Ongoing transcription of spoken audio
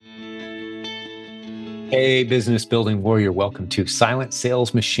Hey, business building warrior, welcome to Silent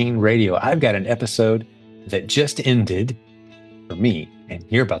Sales Machine Radio. I've got an episode that just ended for me, and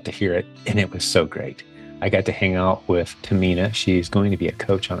you're about to hear it, and it was so great. I got to hang out with Tamina. She's going to be a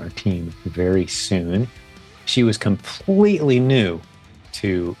coach on our team very soon. She was completely new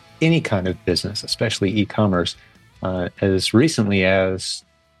to any kind of business, especially e-commerce, as recently as,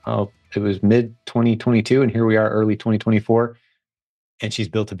 it was mid-2022, and here we are, early 2024. And she's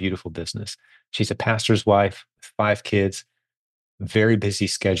built a beautiful business. She's a pastor's wife with 5 kids, very busy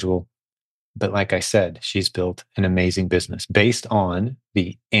schedule. But like I said, she's built an amazing business based on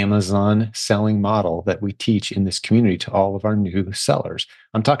the Amazon selling model that we teach in this community to all of our new sellers.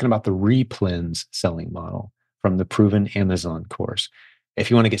 I'm talking about the replens selling model from the Proven Amazon course. If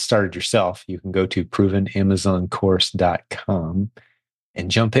you want to get started yourself, you can go to provenamazoncourse.com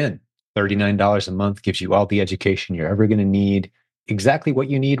and jump in. $39 a month gives you all the education you're ever going to need, exactly what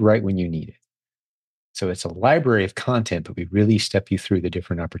you need right when you need it. So it's a library of content, but we really step you through the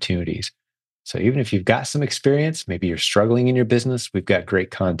different opportunities. So even if you've got some experience, maybe you're struggling in your business, we've got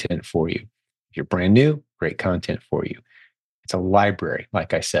great content for you. If you're brand new, great content for you. It's a library,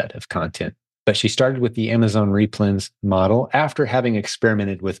 like I said, of content. But she started with the Amazon Replens model after having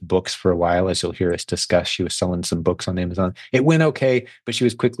experimented with books for a while, as you'll hear us discuss. She was selling some books on Amazon. It went okay, but she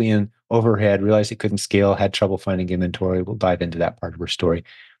was quickly in over her head, realized it couldn't scale, had trouble finding inventory. We'll dive into that part of her story.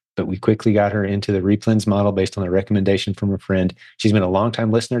 But we quickly got her into the Replens model based on a recommendation from a friend. She's been a longtime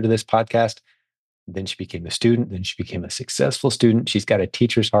listener to this podcast. Then she became a student. Then she became a successful student. She's got a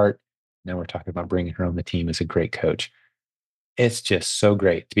teacher's heart. Now we're talking about bringing her on the team as a great coach. It's just so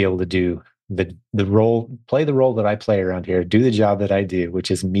great to be able to do the role, play the role that I play around here, do the job that I do,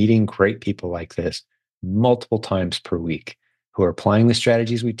 which is meeting great people like this multiple times per week who are applying the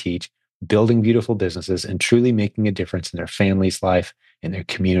strategies we teach, building beautiful businesses, and truly making a difference in their family's life, in their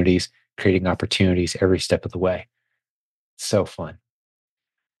communities, creating opportunities every step of the way. So fun.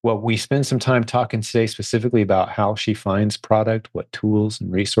 Well, we spend some time talking today specifically about how she finds product, what tools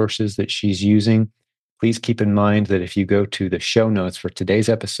and resources that she's using. Please keep in mind that if you go to the show notes for today's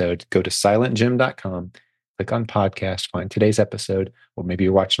episode, go to silentjim.com, click on podcast, find today's episode, or maybe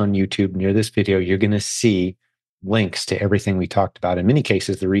you're watching on YouTube near this video, you're going to see links to everything we talked about. In many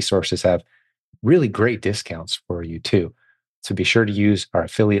cases, the resources have really great discounts for you too. So be sure to use our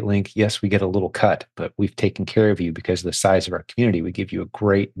affiliate link. Yes, we get a little cut, but we've taken care of you because of the size of our community. We give you a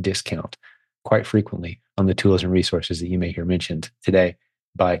great discount quite frequently on the tools and resources that you may hear mentioned today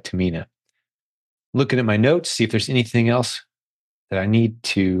by Tamina. Looking at my notes, see if there's anything else that I need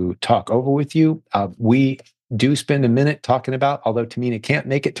to talk over with you. We do spend a minute talking about, although Tamina can't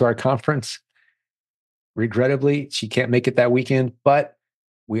make it to our conference. Regrettably, she can't make it that weekend, but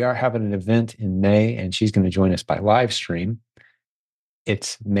we are having an event in May, and she's going to join us by live stream.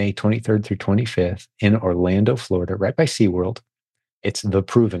 It's May 23rd through 25th in Orlando, Florida, right by SeaWorld. It's the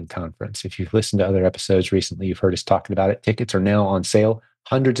Proven Conference. If you've listened to other episodes recently, you've heard us talking about it. Tickets are now on sale.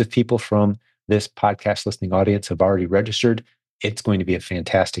 Hundreds of people from this podcast listening audience have already registered. It's going to be a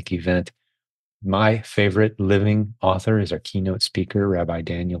fantastic event. My favorite living author is our keynote speaker, Rabbi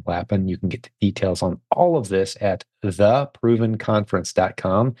Daniel Lappin. You can get the details on all of this at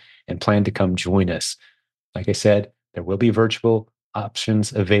theprovenconference.com and plan to come join us. Like I said, there will be virtual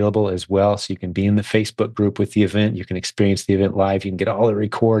options available as well. So you can be in the Facebook group with the event. You can experience the event live. You can get all the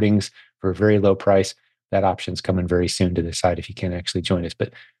recordings for a very low price. That option's coming very soon to decide if you can actually join us.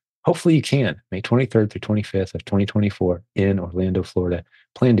 But hopefully you can. May 23rd through 25th of 2024 in Orlando, Florida.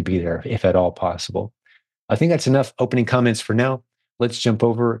 Plan to be there if at all possible. I think that's enough opening comments for now. Let's jump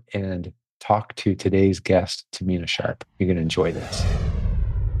over and talk to today's guest, Tamina Sharp. You're going to enjoy this.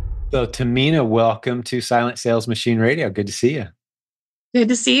 So Tamina, welcome to Silent Sales Machine Radio. Good to see you. Good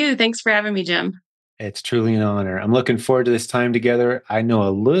to see you. Thanks for having me, Jim. It's truly an honor. I'm looking forward to this time together. I know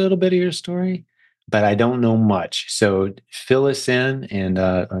a little bit of your story, but I don't know much. So fill us in and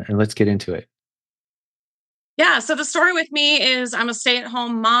let's get into it. Yeah. So the story with me is I'm a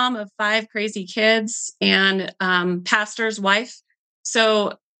stay-at-home mom of 5 crazy kids and pastor's wife.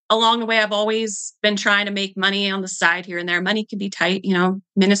 So along the way, I've always been trying to make money on the side here and there. Money can be tight,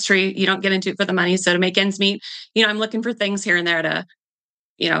 ministry, you don't get into it for the money. So to make ends meet, I'm looking for things here and there to,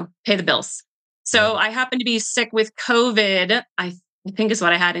 pay the bills. So I happened to be sick with COVID. I think is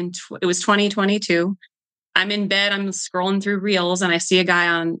what I had it was 2022. I'm in bed, I'm scrolling through reels and I see a guy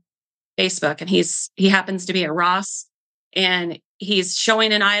on Facebook and he happens to be at Ross and he's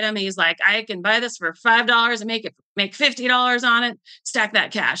showing an item. He's like, I can buy this for $5 and make $50 on it, stack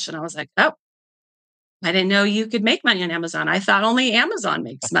that cash. And I was like, oh, I didn't know you could make money on Amazon. I thought only Amazon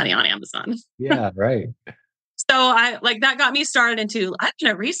makes money on Amazon. Yeah, right. So I like that got me started into I'm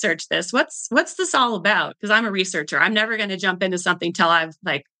gonna research this. What's this all about? Because I'm a researcher. I'm never gonna jump into something till I've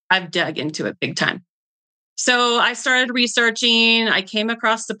dug into it big time. So I started researching. I came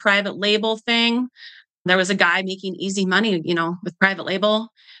across the private label thing. There was a guy making easy money, with private label.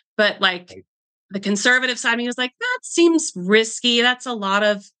 But like Right. the conservative side of me was like, that seems risky. That's a lot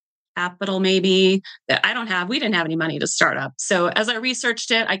of capital, maybe that I don't have. We didn't have any money to start up. So as I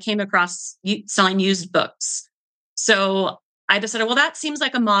researched it, I came across selling used books. So I decided, well, that seems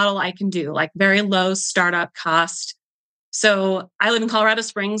like a model I can do, like very low startup cost. So I live in Colorado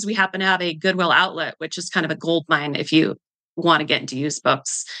Springs. We happen to have a Goodwill outlet, which is kind of a gold mine if you want to get into used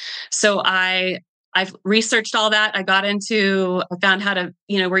books. So I've researched all that. I found how to,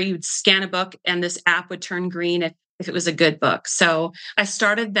 where you'd scan a book and this app would turn green if it was a good book. So I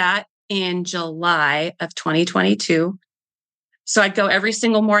started that in July of 2022. So I'd go every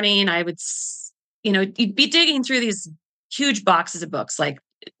single morning. You'd be digging through these huge boxes of books, like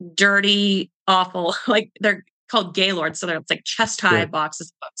dirty, awful, like they're called Gaylord. So it's like chest high Sure.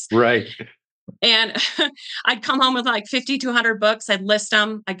 boxes of books. Right. And I'd come home with like 50 to 100 books. I'd list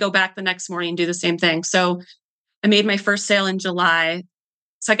them. I'd go back the next morning and do the same thing. So I made my first sale in July.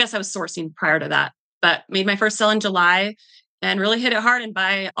 So I guess I was sourcing prior to that, but made my first sale in July and really hit it hard. And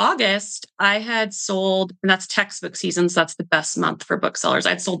by August, I had sold, and that's textbook season. So that's the best month for booksellers.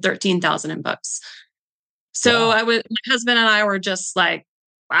 I'd sold 13,000 in books. So Wow. my husband and I were just like,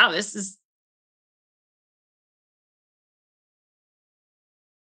 wow, this is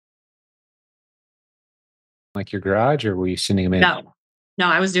Like your garage, or were you sending them in? no, no,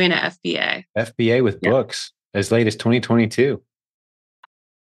 I was doing an FBA. FBA with Yeah. books as late as 2022.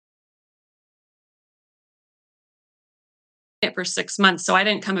 It for 6 months. So I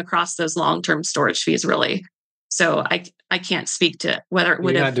didn't come across those long-term storage fees really. So I can't speak to whether it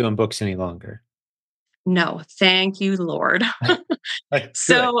would You're not have. doing books any longer. No, thank you, Lord. Like, good.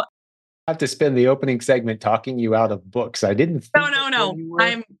 So I have to spend the opening segment talking you out of books. I didn't no, think no, that's where no. you were.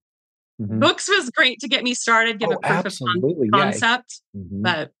 I'm Mhm. books was great to get me started, give a Oh, proof of absolutely. Yeah. concept. Mhm.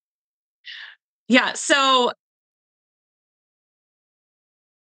 But yeah, so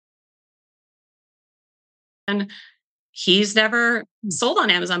and he's never sold on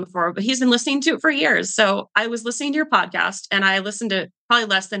Amazon before, but he's been listening to it for years. So I was listening to your podcast and I listened to probably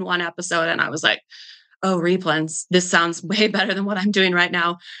less than one episode and I was like, oh, replens, this sounds way better than what I'm doing right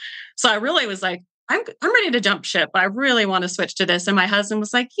now. So I really was like, I'm ready to jump ship. I really want to switch to this. And my husband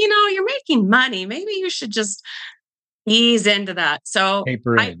was like, you're making money. Maybe you should just ease into that. So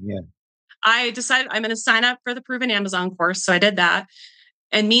Paper I in. Yeah. I decided I'm going to sign up for the Proven Amazon course. So I did that.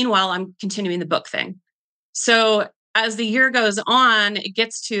 And meanwhile, I'm continuing the book thing. So as the year goes on, it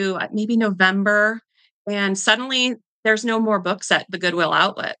gets to maybe November, and suddenly there's no more books at the Goodwill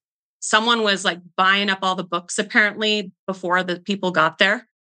outlet. Someone was like buying up all the books apparently before the people got there.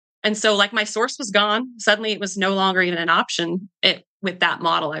 And so like my source was gone. Suddenly it was no longer even an option with that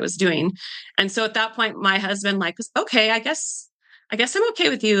model I was doing. And so at that point, my husband like was, okay, I guess I'm okay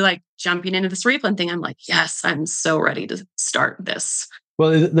with you like jumping into this replan thing. I'm like, yes, I'm so ready to start this. Well,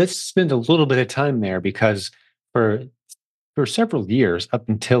 let's spend a little bit of time there because for several years, up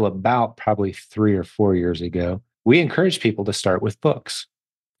until about probably 3 or 4 years ago, we encouraged people to start with books.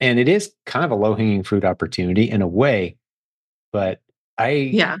 And it is kind of a low hanging fruit opportunity in a way, but I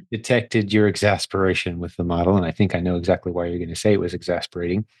Yeah. detected your exasperation with the model. And I think I know exactly why you're going to say it was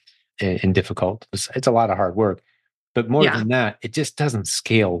exasperating and difficult. It's a lot of hard work. But more Yeah. than that, it just doesn't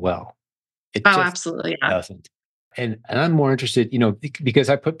scale well. It Oh, just absolutely. Yeah. doesn't. And I'm more interested, because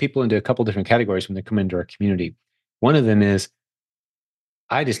I put people into a couple different categories when they come into our community. One of them is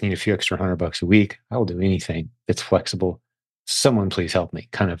I just need a few extra $100 a week. I will do anything that's flexible. Someone please help me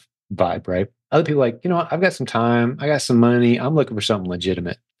kind of vibe, right? Other people like, I've got some time, I got some money, I'm looking for something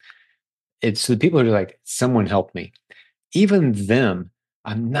legitimate. It's the people who are like, someone help me. Even them,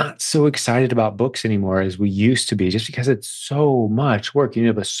 I'm not so excited about books anymore as we used to be, just because it's so much work. You end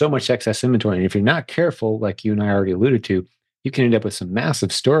up with so much excess inventory. And if you're not careful, like you and I already alluded to, you can end up with some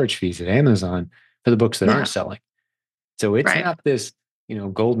massive storage fees at Amazon for the books that aren't Yeah. selling. So it's Right. not this,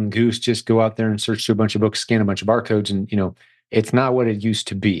 golden goose, just go out there and search through a bunch of books, scan a bunch of barcodes, and it's not what it used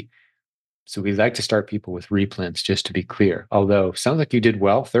to be. So we like to start people with replens, just to be clear. Although sounds like you did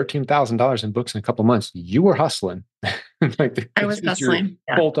well, $13,000 in books in a couple months. You were hustling. Like I this was is your hustling.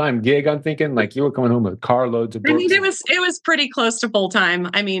 Yeah. full-time gig. I'm thinking like you were coming home with carloads of I mean, books. it was pretty close to full time.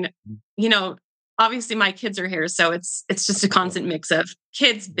 I mean, you know, obviously my kids are here, so it's just a Of course. constant mix of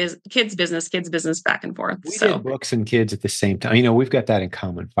kids business back and forth. We did So, books and kids at the same time. We've got that in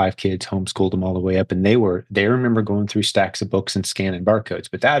common. 5 kids, homeschooled them all the way up, and they remember going through stacks of books and scanning barcodes,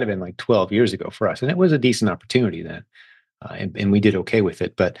 but that had been like 12 years ago for us, and it was a decent opportunity then, and we did okay with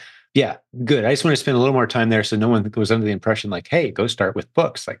it. But yeah, good. I just want to spend a little more time there so no one goes under the impression like, "Hey, go start with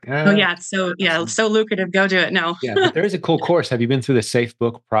books." Like, oh yeah, it's so yeah, awesome. so lucrative. Go do it. No, Yeah, but there is a cool course. Have you been through the Safe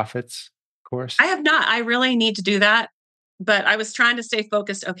Book Profits course? I have not. I really need to do that, but I was trying to stay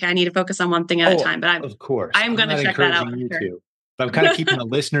focused. Okay, I need to focus on one thing at a Oh, time, but of course. I am I'm going to not check that out encouraging you for to, but I'm kind of keeping sure. the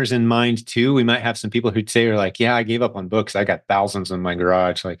listeners in mind too. We might have some people who'd say, are like, yeah, I gave up on books. I got thousands in my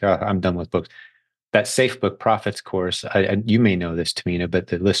garage. Like, oh, I'm done with books. That Safe Book Profits course, you may know this, Tamina, but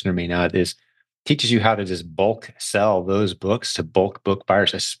the listener may not, is teaches you how to just bulk sell those books to bulk book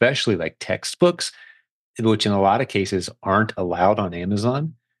buyers, especially like textbooks, which in a lot of cases aren't allowed on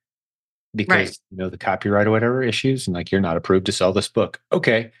Amazon Right. because the copyright or whatever issues, and like you're not approved to sell this book.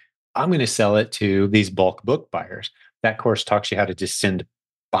 Okay, I'm going to sell it to these bulk book buyers. That course talks you how to just send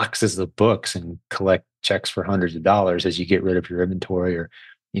boxes of books and collect checks for hundreds of dollars as you get rid of your inventory, or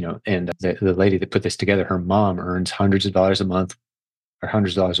and the lady that put this together, her mom earns hundreds of dollars a month, or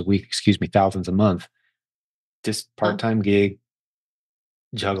hundreds of dollars a week, excuse me, thousands a month, just Huh. part-time gig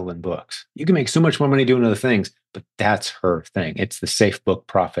juggling books. You can make so much more money doing other things, but that's her thing. It's the Safe Book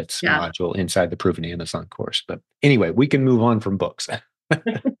Profits Yeah. module inside the Proven Amazon course. But anyway, we can move on from books.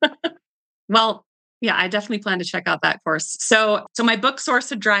 Well, yeah, I definitely plan to check out that course. So my book source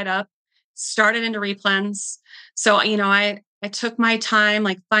had dried up, started into replens. So, I took my time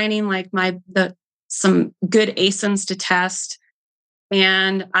like finding like the some good ASINs to test.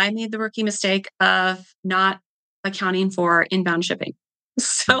 And I made the rookie mistake of not accounting for inbound shipping.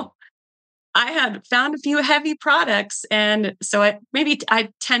 So I had found a few heavy products. And so I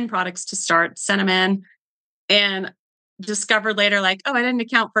had 10 products to start, sent them in, and discovered later, like, oh, I didn't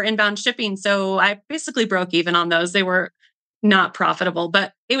account for inbound shipping. So I basically broke even on those. They were not profitable,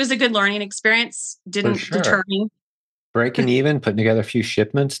 but it was a good learning experience. For Didn't deter sure. me. Breaking even, putting together a few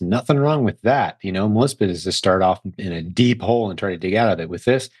shipments, nothing wrong with that. Most businesses start off in a deep hole and try to dig out of it. With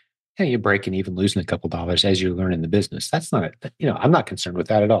this, yeah, you're breaking even, losing a couple dollars as you're learning the business. That's not it. I'm not concerned with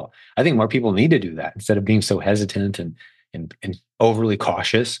that at all. I think more people need to do that instead of being so hesitant and overly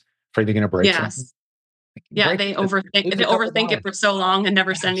cautious, afraid they're going to break something. Yes. Yeah, Break it, lose they a couple overthink it dollars. for so long and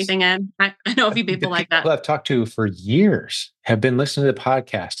never send Yes. anything in. I know a few The people like people that. who I've talked to for years have been listening to the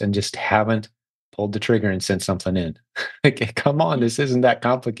podcast and just haven't pulled the trigger and sent something in. Like, come on, this isn't that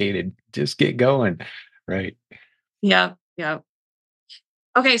complicated. Just get going. Right. Yeah. Yeah.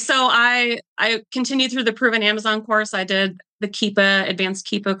 Okay, so I continued through the Proven Amazon course. I did the Keepa advanced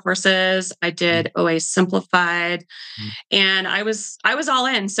Keepa courses. I Mm, did OA Simplified, mm, and I was all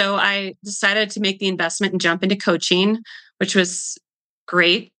in. So I decided to make the investment and jump into coaching, which was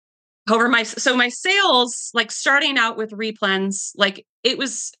great. However, my sales, like starting out with replens, like it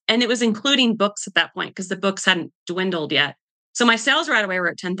was including books at that point because the books hadn't dwindled yet. So my sales right away were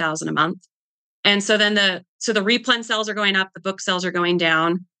at 10,000 a month. And so then the replen sales are going up, the book sales are going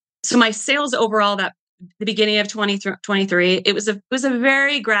down. So my sales overall, that the beginning of 2023, it was a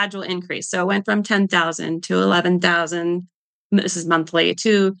very gradual increase. So it went from 10,000 to 11,000. This is monthly,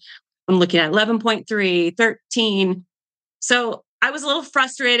 to I'm looking at 11.3, 13. So I was a little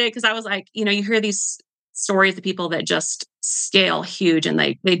frustrated because I was like, you hear these stories of people that just scale huge and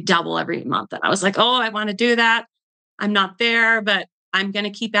they double every month. And I was like, oh, I want to do that. I'm not there, but I'm going to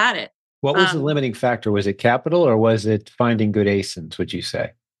keep at it. What was the Um, limiting factor? Was it capital or was it finding good ASINs, would you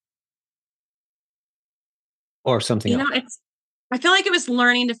say? Or something else? it's I feel like it was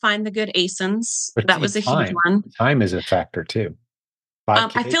learning to find the good ASINs. Or That was a huge time. one. Time is a factor too.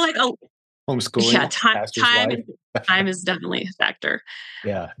 5 I feel kids, like oh yeah, homeschooling, pastor's time wife. is time is definitely a factor.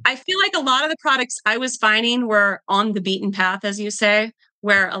 Yeah. I feel like a lot of the products I was finding were on the beaten path, as you say,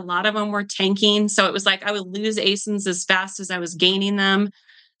 where a lot of them were tanking. So it was like I would lose ASINs as fast as I was gaining them.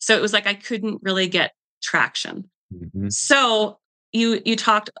 So it was like I couldn't really get traction. Mhm. So you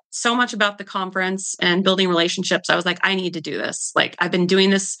talked so much about the conference and building relationships. I was like, I need to do this. Like I've been doing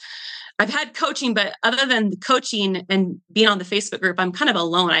this. I've had coaching, but other than the coaching and being on the Facebook group, I'm kind of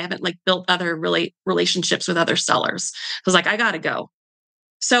alone. I haven't like built other relationships with other sellers. I was like, I gotta go.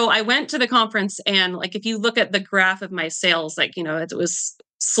 So I went to the conference, and like if you look at the graph of my sales, like it was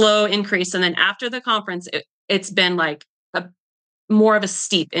slow increase, and then after the conference, it's been like a more of a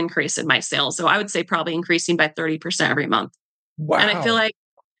steep increase in my sales. So I would say probably increasing by 30% every month. And I feel Wow. like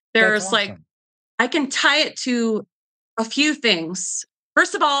That's there's like, awesome. I can tie it to a few things.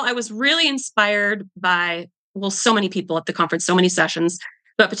 First of all, I was really inspired by, well, so many people at the conference, so many sessions.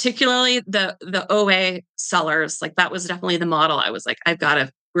 but particularly the OA sellers, like that was definitely the model. I was like, I've got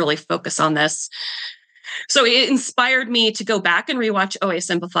to really focus on this. So it inspired me to go back and rewatch OA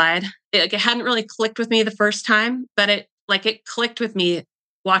Simplified. It hadn't really clicked with me the first time, but it clicked with me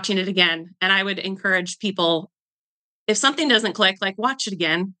watching it again. And I would encourage people, if something doesn't click, like watch it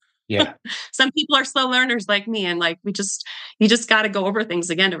again. Yeah. Some people are slow learners like me, and like you just got to go over things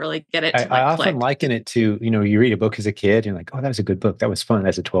again to really get it to I like often click. liken it to, you read a book as a kid, you're like, oh, that was a good book. That was fun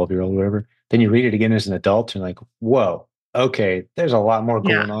as a 12-year-old, whatever. Then you read it again as an adult, and like, whoa, okay, there's a lot more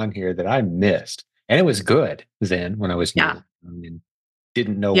Yeah, going on here that I missed. And it was good then when I was yeah, new. I mean,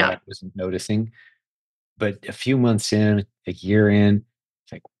 didn't know what I yeah, wasn't noticing. But a few months in, a year in,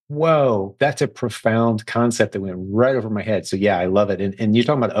 it's like, whoa, that's a profound concept that went right over my head. So yeah, I love it. And you're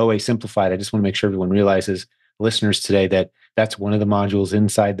talking about OA Simplified. I just want to make sure everyone realizes, listeners today, that that's one of the modules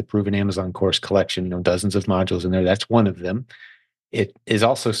inside the Proven Amazon course collection. Dozens of modules in there. That's one of them. It is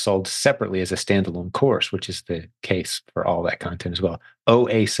also sold separately as a standalone course, which is the case for all that content as well.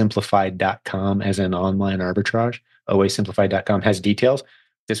 OAsimplified.com as an online arbitrage. OAsimplified.com has details.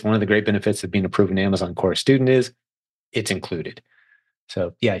 Just one of the great benefits of being a proven Amazon course student is it's included.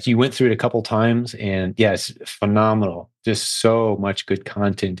 So yeah, you went through it a couple times, and yes, phenomenal. Just so much good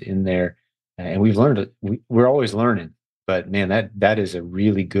content in there, and we've learned it. We're always learning, but man, that is a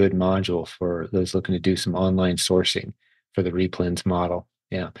really good module for those looking to do some online sourcing for the replens model.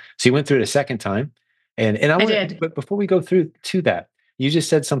 Yeah. So you went through it a second time, and I I want to, did. but before we go through to that, you just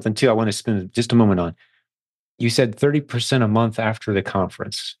said something too. I want to spend just a moment on. You said 30% a month after the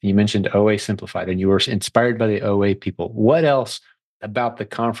conference. You mentioned OA Simplified, and you were inspired by the OA people. What else about the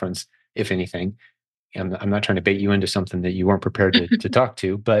conference, if anything? I'm not trying to bait you into something that you weren't prepared to talk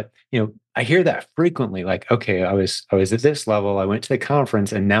to, but I hear that frequently. Like, okay, I was at this level, I went to the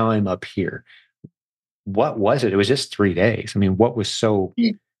conference, and now I'm up here. What was it? It was just 3 days. I mean, what was so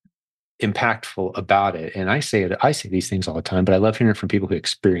impactful about it? And I say these things all the time, but I love hearing it from people who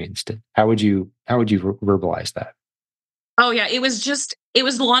experienced it. How would you verbalize that? Oh yeah, it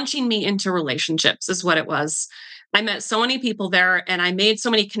was launching me into relationships is what it was. I met so many people there and I made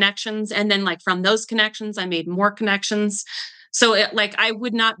so many connections, and then like from those connections I made more connections. So like I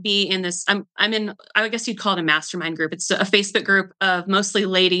would not be in this I'm in, I guess you'd call it a mastermind group. It's a Facebook group of mostly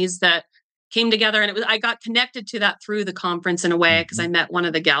ladies that came together, and I got connected to that through the conference in a way because I Hmm. met one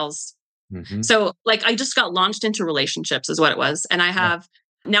of the gals. Hmm. So like I just got launched into relationships is what it was. And I Yeah. have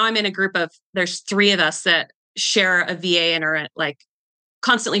now I'm in a group of there's three of us that share a VA and are like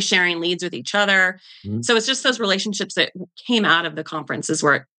constantly sharing leads with each other. Mhm. So it's just those relationships that came out of the conference is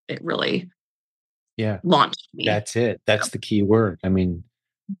where it really Yeah. launched me. That's it. That's the key word. I mean,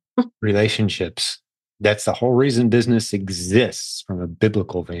 relationships. That's the whole reason business exists from a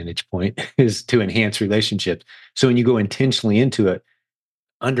biblical vantage point is to enhance relationships. So when you go intentionally into it,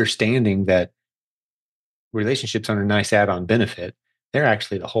 understanding that relationships aren't a nice add-on benefit, they're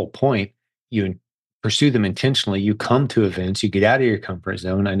actually the whole point. You pursue them intentionally. You come to events, you get out of your comfort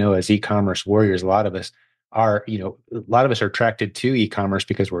zone. I know as e-commerce warriors, a lot of us are attracted to e-commerce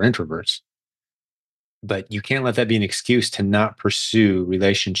because we're introverts, but you can't let that be an excuse to not pursue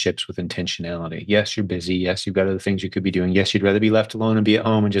relationships with intentionality. Yes, you're busy. Yes, you've got other things you could be doing. Yes, you'd rather be left alone and be at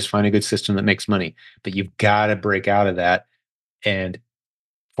home and just find a good system that makes money. But you've got to break out of that and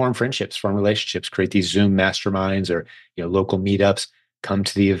form friendships, form relationships, create these Zoom masterminds or local meetups. Come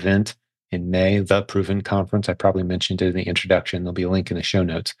to the event in May, the Proven Conference. I probably mentioned it in the introduction. There'll be a link in the show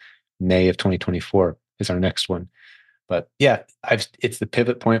notes. May of 2024 is our next one. But yeah, it's the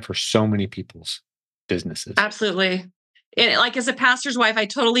pivot point for so many people's businesses. Absolutely. And like as a pastor's wife, I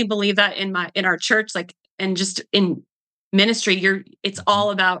totally believe that in our church, like and just in ministry, it's Mhm.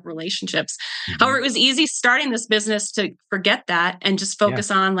 all about relationships. However, Mhm. it was easy starting this business to forget that and just Yeah.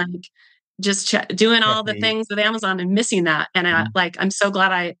 focus on like doing Yeah. all the things with Amazon and missing that. And Mhm. I'm so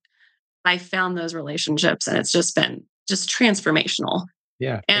glad I found those relationships, and it's just been just transformational.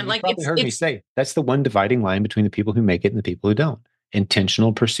 Yeah. And And you've like probably heard me it's say that's the one dividing line between the people who make it and the people who don't.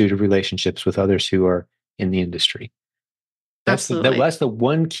 Intentional pursuit of relationships with others who are in the industry. absolutely. That's the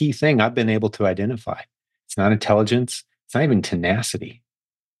one key thing I've been able to identify. It's not intelligence. It's not even tenacity.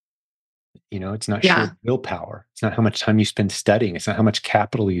 It's not sheer Yeah. willpower. It's not how much time you spend studying. It's not how much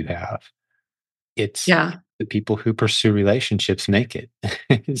capital you have. It's Yeah. the people who pursue relationships make it.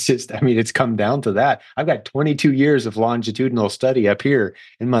 It's just, I mean, it's come down to that. I've got 22 years of longitudinal study up here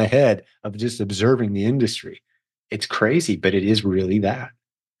in my head of just observing the industry. It's crazy, but it is really that.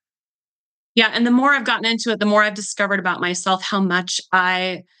 Yeah, and the more I've gotten into it, the more I've discovered about myself how much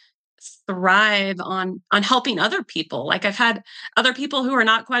I thrive on helping other people. Like I've had other people who are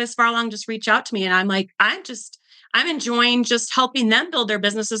not quite as far along just reach out to me, and I'm like, I'm enjoying just helping them build their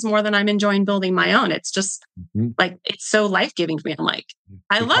businesses more than I'm enjoying building my own. It's just Mhm. like, it's so life-giving to me. I'm like,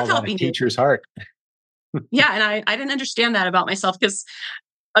 I We love call that a helping you. teacher's heart. Yeah. And I didn't understand that about myself because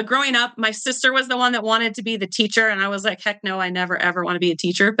growing up, my sister was the one that wanted to be the teacher. And I was like, heck no, I never, ever want to be a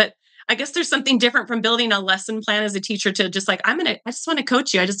teacher. But I guess there's something different from building a lesson plan as a teacher to just like, I just want to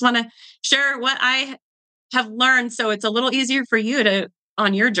coach you. I just want to share what I have learned. So it's a little easier for you to,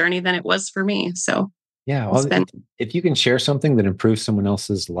 on your journey than it was for me. So Yeah, it's well, been, if you can share something that improves someone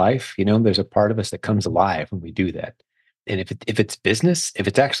else's life, there's a part of us that comes alive when we do that. And if it's business, if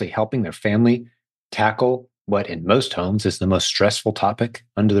it's actually helping their family tackle what in most homes is the most stressful topic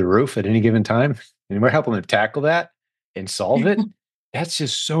under the roof at any given time, and we're helping them tackle that and solve it, that's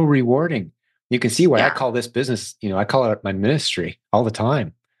just so rewarding. You can see why I yeah, call this business, I call it my ministry all the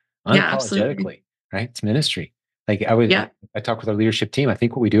time, yeah, absolutely. unapologetically, right? It's ministry. Like Yeah, I talk with our leadership team. I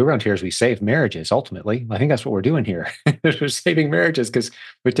think what we do around here is we save marriages. Ultimately, I think that's what we're doing here. We're saving marriages because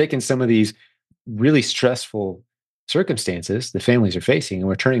we're taking some of these really stressful circumstances the families are facing, and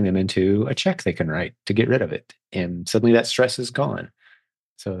we're turning them into a check they can write to get rid of it, and suddenly that stress is gone.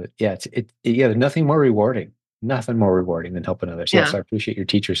 So yeah, there's nothing more rewarding than helping others. Yes, yeah, I appreciate your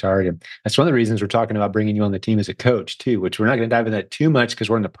teacher's heart, and that's one of the reasons we're talking about bringing you on the team as a coach too. Which we're not going to dive into that too much because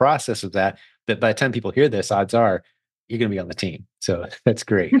we're in the process of that. But by the time people hear this, odds are you're going to be on the team. So that's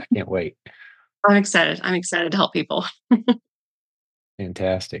great. I can't wait. I'm excited. I'm excited to help people.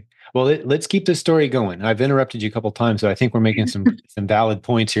 Fantastic. Well, let's keep this story going. I've interrupted you a couple of times, but I think we're making some valid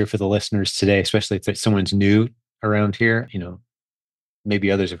points here for the listeners today, especially if someone's new around here.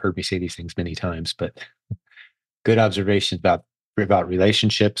 Maybe others have heard me say these things many times, but good observations about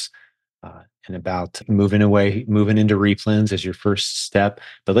relationships, and about moving into replens as your first step.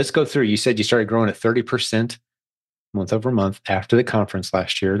 But let's go through. You said you started growing at 30% month over month after the conference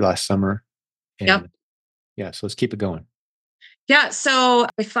last summer, Yep. and yeah, so let's keep it going. Yeah. So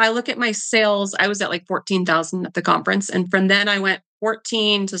if I look at my sales, I was at like 14,000 at the conference. And from then I went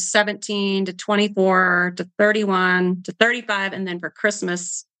 14 to 17 to 24 to 31 to 35. And then for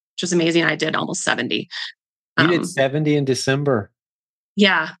Christmas, which was amazing, I did almost 70. You did Um, 70 in December,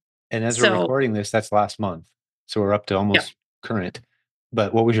 yeah. and as we're So, recording this, that's last month, so we're up to yeah. almost current.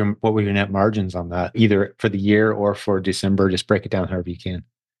 But what were your net margins on that, either for the year or for December? Just break it down however you can.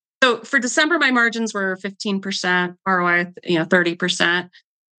 So for December, my margins were 15% ROI, 30%.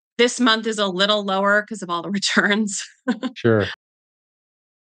 This month is a little lower because of all the returns. Sure.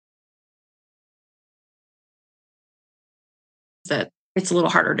 That it's a little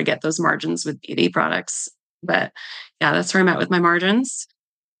harder to get those margins with beauty products. But yeah, that's where I'm at with my margins.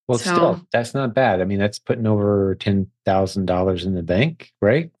 Well, So still, that's not bad. I mean, that's putting over $10,000 in the bank,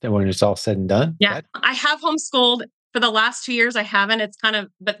 right? And when it's all said and done, yeah, that. I have homeschooled for the last 2 years. I haven't. It's kind of,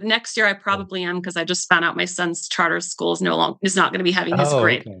 but next year I probably am because I just found out my son's charter school is no longer is not going to be having his Oh,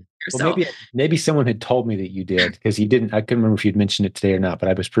 grade. okay. Well, So maybe someone had told me that you did because you didn't. I couldn't remember if you'd mentioned it today or not, but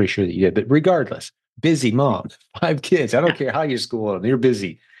I was pretty sure that you did. But regardless, busy mom, 5 kids. I don't yeah, care how you school them; you're busy.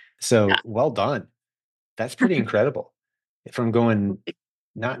 yeah. So well done. That's pretty incredible. From going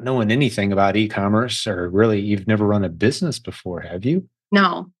not knowing anything about e-commerce, or really you've never run a business before, have you?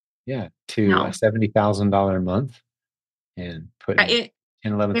 No, Yeah, to a no. $70,000 a month and putting It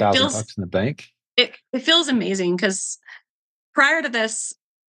 10, eleven it thousand feels bucks in the bank. it feels amazing because prior to this,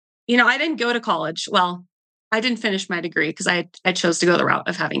 I didn't go to college. Well, I didn't finish my degree because I chose to go the route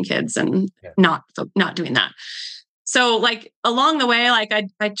of having kids and Yeah. not doing that. So like along the way, like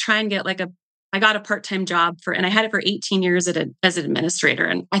I try and get I got a part-time job and I had it for 18 years as an administrator.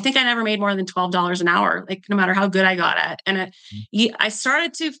 And I think I never made more than $12 an hour, like no matter how good I got at. And I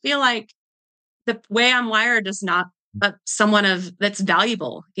started to feel like the way I'm wired is not someone that's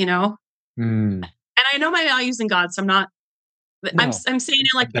valuable. Mm, And I know my values in God, so no, I'm saying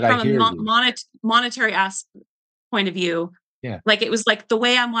it like but I from a hear you. monetary point of view. Yeah. Like it was like the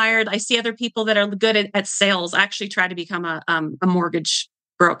way I'm wired. I see other people that are good at sales. I actually tried to become a mortgage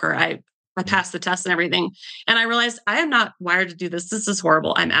broker. I Yeah. passed the test and everything, and I realized I am not wired to do this. This is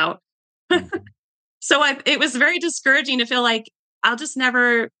horrible. I'm out. Mhm. So it was very discouraging to feel like I'll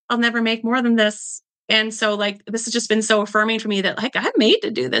never make more than this. And so like this has just been so affirming for me that like I'm made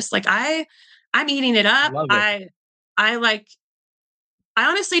to do this. Like I'm eating it up. Love it. I like I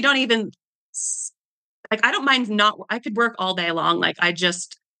honestly don't even like I don't mind not I could work all day long. Like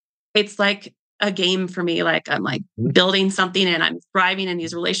it's like a game for me. Like I'm like Mhm. building something and I'm thriving in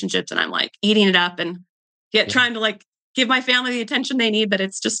these relationships and I'm like eating it up and yet Yeah. trying to like give my family the attention they need. But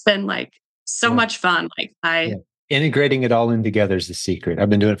it's just been like so Yeah. much fun. Like Yeah. Integrating it all in together is the secret. I've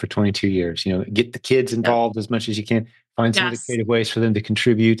been doing it for 22 years. Get the kids yeah, involved as much as you can. Find some of the yes, creative ways for them to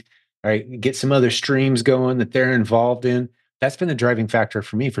contribute. right? Get some other streams going that they're involved in. That's been the driving factor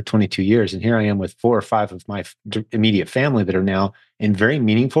for me for 22 years. And here I am with 4 or 5 of my immediate family that are now in very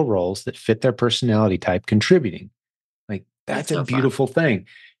meaningful roles that fit their personality type, contributing. Like That's that's a so fun. beautiful thing.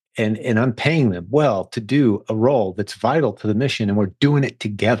 And I'm paying them well to do a role that's vital to the mission, and we're doing it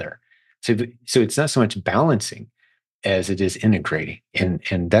together. So it's not so much balancing as it is integrating.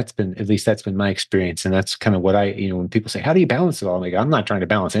 And that's been, at least that's been my experience. And that's kind of what when people say, how do you balance it all? I'm like, I'm not trying to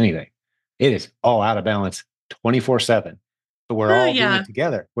balance anything. It is all out of balance 24/7. But we're all doing Yeah. it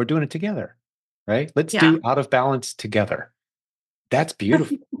together. We're doing it together. Right. Let's Yeah. do out of balance together. That's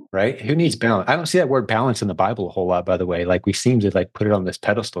beautiful, right? Who needs balance? I don't see that word balance in the Bible a whole lot, by the way. Like we seem to like put it on this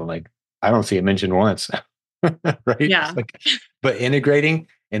pedestal. Like I don't see it mentioned once, right? Yeah. It's like, but integrating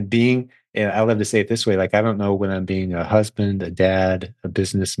and being, and I love to say it this way: like I don't know when I'm being a husband, a dad, a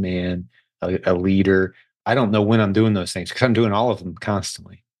businessman, a leader. I don't know when I'm doing those things because I'm doing all of them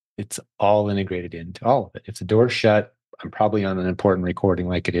constantly. It's all integrated into all of it. If the door's shut, I'm probably on an important recording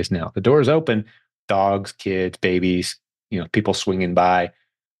like it is now. If the door is open, dogs, kids, babies, people swinging by,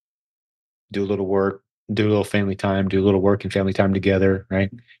 do a little work, do a little family time, do a little work and family time together,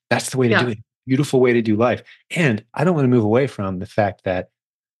 right? That's the way to do Yeah. it. Beautiful way to do life. And I don't want to move away from the fact that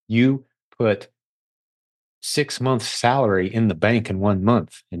you put 6 months' salary in the bank in 1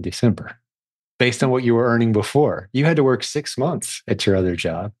 month in December based on what you were earning before. You had to work 6 months at your other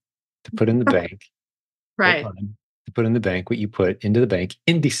job to put in the bank full Right. time, to put in the bank what you put into the bank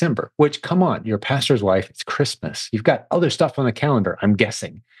in December, which, come on, you're a pastor's wife. It's Christmas. You've got other stuff on the calendar, I'm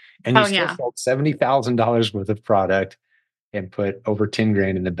guessing. And you Oh, still yeah. sold $70,000 worth of product and put over 10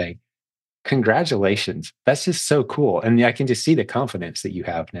 grand in the bank. Congratulations. That's just so cool. And I can just see the confidence that you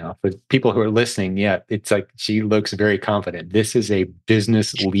have now. For people who are listening, yeah, it's like she looks very confident. This is a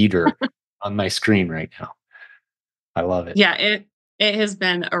business leader on my screen right now. I love it. Yeah. It has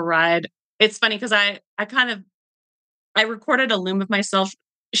been a ride. It's funny because I recorded a loom of myself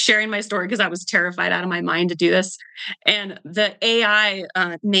sharing my story because I was terrified out of my mind to do this. And the AI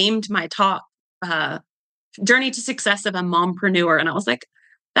named my talk uh, Journey to Success of a Mompreneur. And I was like,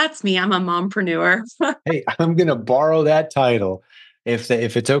 that's me. I'm a mompreneur. Hey, I'm going to borrow that title if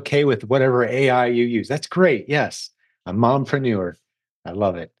it's okay with whatever AI you use. That's great. Yes, a mompreneur. I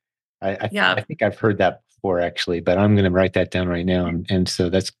love it. I Yeah. think I've heard that before actually, but I'm going to write that down right now, and so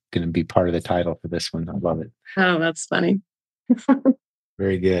that's going to be part of the title for this one. I love it. Oh, that's funny.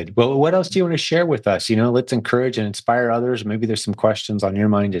 Very good. Well, what else do you want to share with us? Let's encourage and inspire others. Maybe there's some questions on your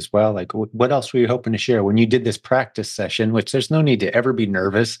mind as well. Like, what else were you hoping to share when you did this practice session? Which there's no need to ever be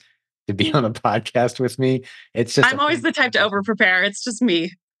nervous to be on a podcast with me. It's just a I'm always fun the type to over conversation. prepare. It's just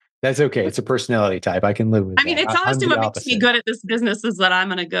me. That's okay. It's a personality type. I can live with I mean, that. it's I'm honestly the what makes me opposite. good at this business is that I'm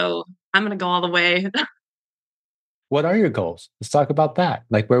gonna go all the way. What are your goals? Let's talk about that.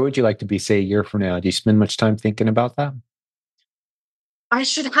 Like, where would you like to be, say, a year from now? Do you spend much time thinking about that? I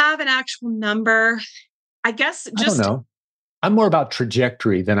should have an actual number. I guess I don't just know. I'm more about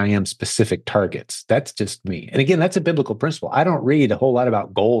trajectory than I am specific targets. That's just me. And again, that's a biblical principle. I don't read a whole lot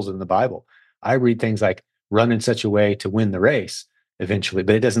about goals in the Bible. I read things like run in such a way to win the race eventually,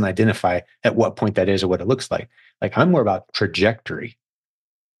 but it doesn't identify at what point that is or what it looks like. Like I'm more about trajectory,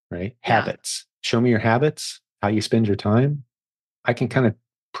 right? yeah. Habits. Show me your habits, how you spend your time. I can kind of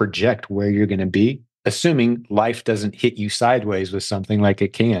project where you're going to be, assuming life doesn't hit you sideways with something like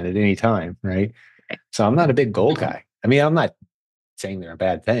it can at any time, right? So I'm not a big goal guy. I mean, I'm not saying they're a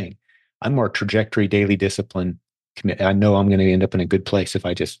bad thing. I'm more trajectory, daily discipline. I know I'm going to end up in a good place if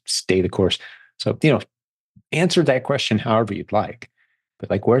I just stay the course. So, answer that question however you'd like. But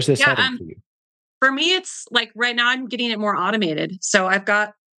like, where's this Yeah, heading for you? for me, it's like right now I'm getting it more automated. So I've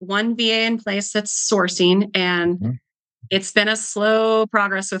got one VA in place that's sourcing, and Mhm. it's been a slow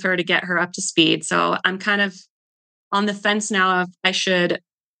progress with her to get her up to speed. So I'm kind of on the fence now of I should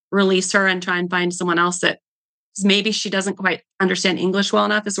release her and try and find someone else that maybe she doesn't quite understand English well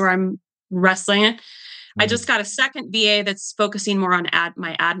enough is where I'm wrestling it. I just Mhm. got a second VA that's focusing more on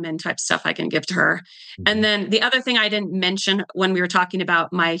my admin type stuff I can give to her. And Mhm. then the other thing I didn't mention when we were talking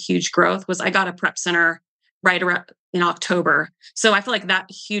about my huge growth was I got a prep center right around in October. So I feel like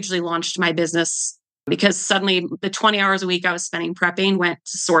that hugely launched my business because suddenly the 20 hours a week I was spending prepping went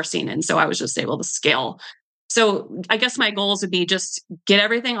to sourcing. And so I was just able to scale. So I guess my goals would be just get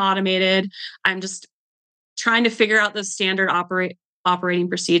everything automated. I'm just trying to figure out those standard operating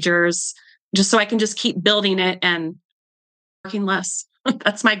procedures just so I can just keep building it and working less.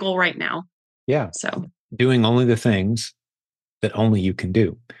 That's my goal right now. Yeah. So, Doing only the things that only you can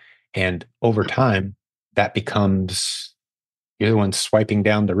do. And over time, that becomes you're the one swiping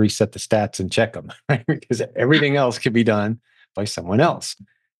down to reset the stats and check them, right? Because everything else can be done by someone else.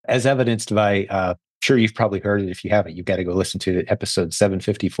 as evidenced by, sure, you've probably heard it. If you haven't, you've got to go listen to episode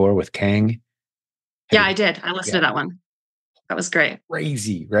 754 with Kang. Have Yeah, you? I did. I listened Yeah, to that one. That was great.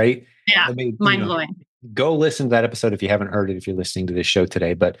 crazy, right? Yeah, I mean, mind blowing. go listen to that episode if you haven't heard it, if you're listening to this show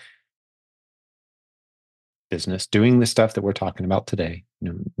today. But business doing the stuff that we're talking about today,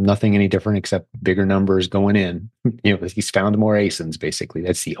 nothing any different except bigger numbers going in. He's found more ASINs, basically.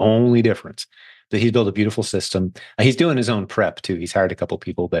 That's the only difference. That he's built a beautiful system. He's doing his own prep too. He's hired a couple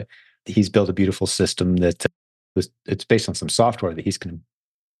people, but he's built a beautiful system that it's based on some software that he's going to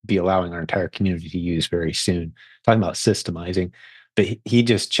be allowing our entire community to use very soon. Talking about systemizing, but he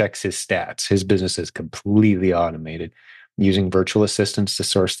just checks his stats. His business is completely automated, using virtual assistants to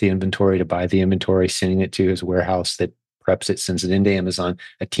source the inventory, to buy the inventory, sending it to his warehouse that preps it, sends it into Amazon.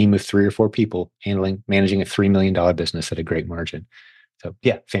 A team of 3 or 4 people managing a $3 million business at a great margin. So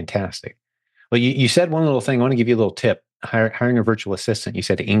yeah, fantastic. Well, you said one little thing. I want to give you a little tip. Hiring a virtual assistant. You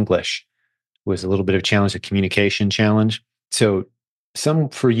said English was a little bit of a challenge, a communication challenge. So some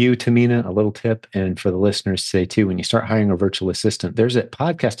for you, Tamina, a little tip, and for the listeners today too, when you start hiring a virtual assistant, there's a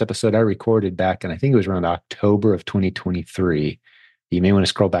podcast episode I recorded back, and I think it was around October of 2023. You may want to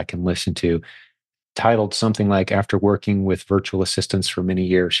scroll back and listen to, titled something like "After Working with Virtual Assistants for Many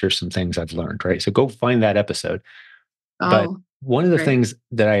Years, Here's Some Things I've Learned." Right. So go find that episode. But Oh, one of the great. things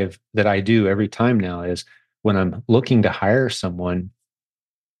that I do every time now is when I'm looking to hire someone,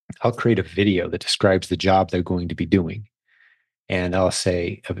 I'll create a video that describes the job they're going to be doing. And I'll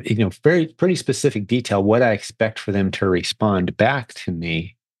say, very pretty specific detail what I expect for them to respond back to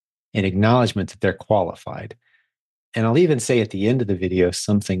me in acknowledgement that they're qualified. And I'll even say at the end of the video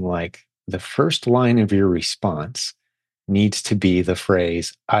something like, the first line of your response needs to be the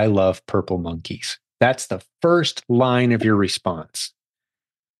phrase, "I love purple monkeys." That's the first line of your response.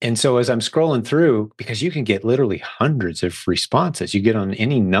 And so as I'm scrolling through, because you can get literally hundreds of responses, you get on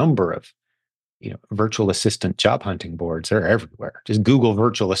any number of virtual assistant job hunting boards. They're everywhere. Just Google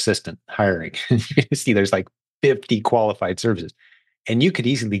virtual assistant hiring. You see there's like 50 qualified services. And you could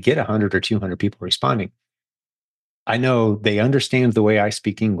easily get 100 or 200 people responding. I know they understand the way I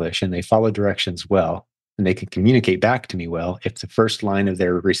speak English and they follow directions well, and they can communicate back to me well if the first line of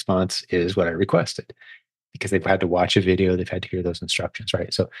their response is what I requested, because they've had to watch a video, they've had to hear those instructions,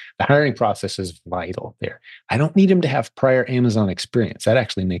 right? So the hiring process is vital there. I don't need them to have prior Amazon experience. That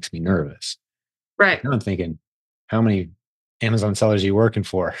actually makes me nervous. Right. Now I'm thinking, how many Amazon sellers are you working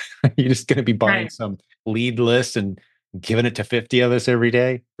for? You're just going to be buying Right. some lead list and giving it to 50 of us every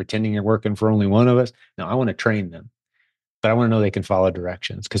day, pretending you're working for only one of us. No, I want to train them, but I want to know they can follow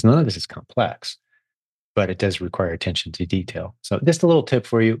directions, because none of this is complex, but it does require attention to detail. So just a little tip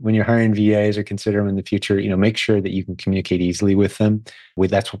for you when you're hiring VAs or consider them in the future, make sure that you can communicate easily with them.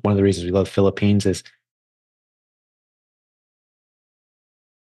 That's one of the reasons we love Philippines is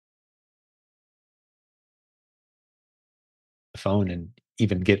the phone, and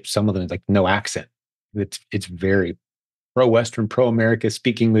even get some of them like no accent. It's very pro Western, pro America,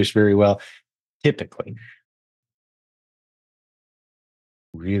 speak English very well. Typically,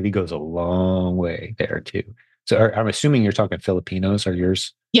 really goes a long way there too. So I'm assuming you're talking Filipinos are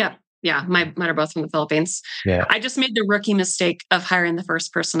yours. Yeah. Yeah. Mine are both from the Philippines. Yeah. I just made the rookie mistake of hiring the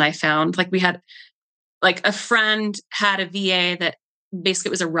first person I found. Like we had like a friend had a VA that basically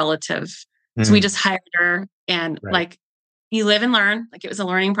it was a relative. So we Mm, just hired her and right. like you live and learn. Like it was a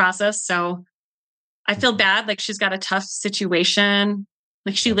learning process. So I feel bad. Like she's got a tough situation.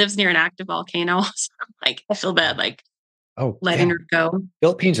 Like she Yeah. lives near an active volcano. So like I feel bad like Oh letting yeah. her go.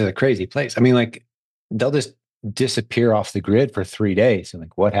 Philippines is a crazy place. I mean, like they'll just disappear off the grid for 3 days. And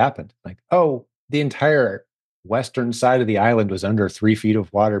like, what happened? Like, oh, the entire western side of the island was under 3 feet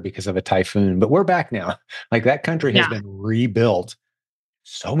of water because of a typhoon, but we're back now. Like that country has Yeah. been rebuilt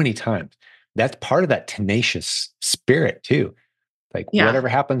so many times. That's part of that tenacious spirit too. Like Yeah. whatever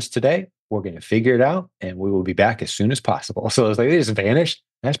happens today, we're going to figure it out and we will be back as soon as possible. So it's like they just vanished.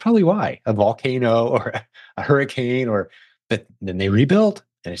 That's probably why a volcano or a hurricane, but then they rebuild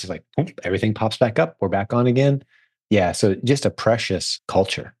and it's just like boom, everything pops back up. We're back on again. Yeah. So just a precious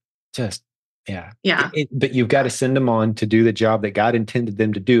culture. Just, yeah. Yeah. But you've got to send them on to do the job that God intended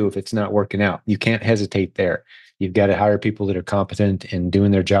them to do if it's not working out. You can't hesitate there. You've got to hire people that are competent and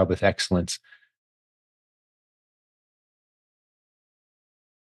doing their job with excellence.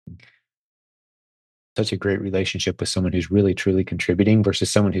 Such a great relationship with someone who's really truly contributing versus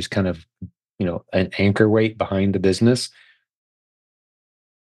someone who's kind of, an anchor weight behind the business.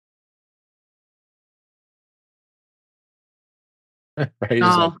 Right?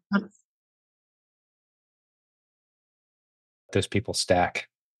 It's like Oh, those people stack.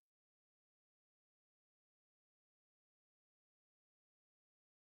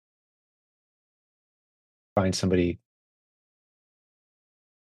 find somebody.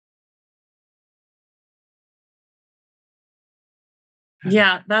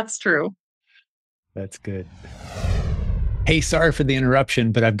 Yeah, that's true. That's good. Hey, sorry for the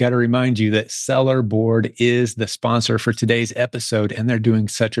interruption, but I've got to remind you that Seller Board is the sponsor for today's episode, and they're doing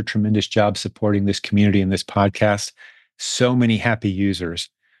such a tremendous job supporting this community and this podcast. So many happy users.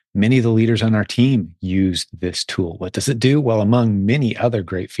 Many of the leaders on our team use this tool. What does it do? Well, among many other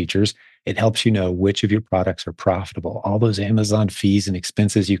great features, it helps you know which of your products are profitable. All those Amazon fees and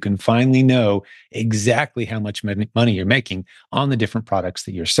expenses, you can finally know exactly how much money you're making on the different products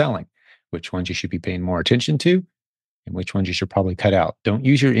that you're selling, which ones you should be paying more attention to, and which ones you should probably cut out. Don't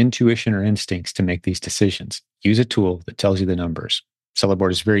use your intuition or instincts to make these decisions. Use a tool that tells you the numbers.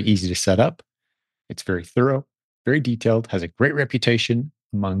 Sellerboard is very easy to set up. It's very thorough, very detailed, has a great reputation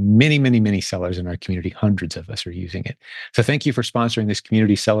among many, many, many sellers in our community. Hundreds of us are using it. So thank you for sponsoring this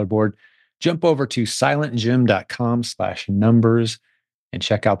community Seller Board. Jump over to silentjim.com/numbers and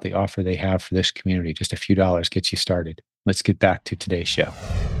check out the offer they have for this community. Just a few dollars gets you started. Let's get back to today's show.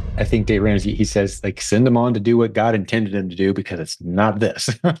 I think Dave Ramsey, he says, like, send them on to do what God intended them to do because it's not this.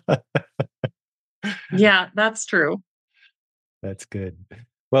 Yeah, that's true. That's good.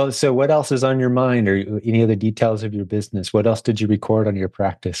 Well, so what else is on your mind, or any other details of your business? What else did you record on your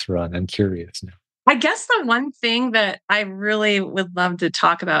practice run? I'm curious now. I guess the one thing that I really would love to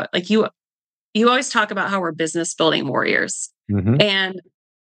talk about, like you always talk about how we're business building warriors. Mm-hmm. And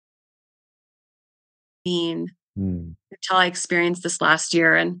mean until I experienced this last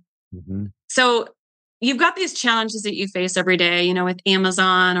year. And Mm-hmm. so you've got these challenges that you face every day, with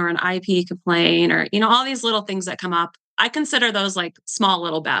Amazon or an IP complaint or, all these little things that come up. I consider those like small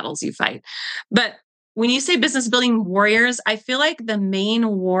little battles you fight. But when you say business building warriors, I feel like the main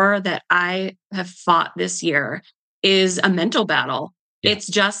war that I have fought this year is a mental battle. Yeah. It's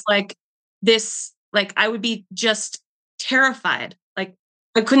just like this, like I would be just terrified. Like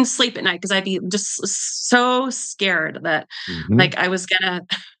I couldn't sleep at night because I'd be just so scared that Mm-hmm. like I was gonna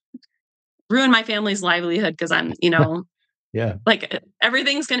ruin my family's livelihood because I'm, Yeah. like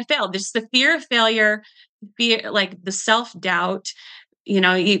everything's going to fail. Just the fear of failure, fear, like the self doubt,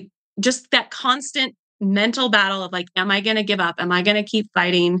 you just that constant mental battle of like, am I going to give up? Am I going to keep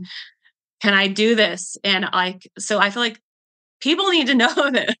fighting? Can I do this? And so I feel like people need to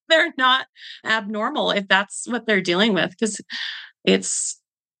know that they're not abnormal if that's what they're dealing with, because it's,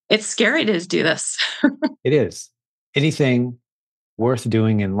 it's scary to do this. It is. Anything worth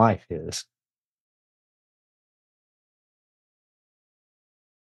doing in life is.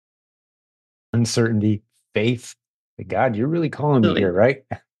 Uncertainty, faith. God, you're really calling me here, Really.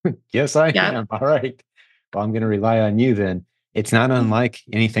 right? Yes, I Yeah. am. All right. Well, I'm going to rely on you then. It's not unlike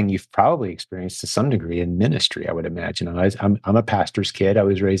anything you've probably experienced to some degree in ministry, I would imagine. I'm a pastor's kid. I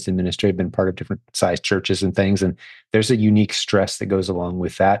was raised in ministry. I've been part of different sized churches and things. And there's a unique stress that goes along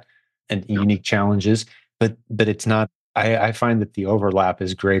with that and unique challenges. But it's not, I find that the overlap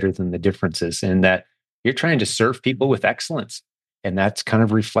is greater than the differences, in that you're trying to serve people with excellence. And that's kind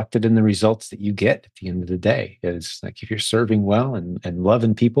of reflected in the results that you get at the end of the day. Is like, if you're serving well and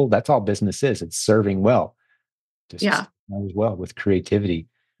loving people, that's all business is. It's serving well, just Yeah. as well with creativity.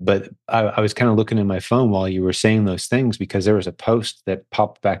 But I was kind of looking at my phone while you were saying those things, because there was a post that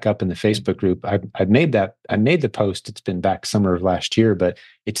popped back up in the Facebook group. I made the post. It's been back summer of last year, but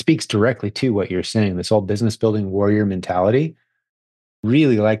it speaks directly to what you're saying. This whole business building warrior mentality.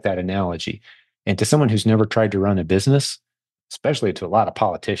 Really like that analogy. And to someone who's never tried to run a business, especially to a lot of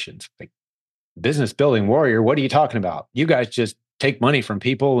politicians, like, business building warrior, what are you talking about? You guys just take money from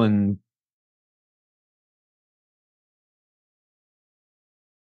people and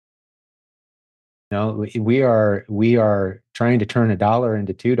we are trying to turn $1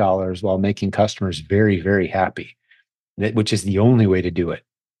 into $2 while making customers very, very happy, which is the only way to do it.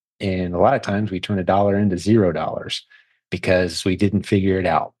 And a lot of times we turn $1 into $0 because we didn't figure it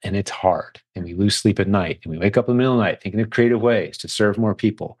out, and it's hard, and we lose sleep at night, and we wake up in the middle of the night thinking of creative ways to serve more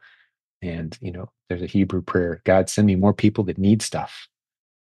people. And there's a Hebrew prayer: God, send me more people that need stuff.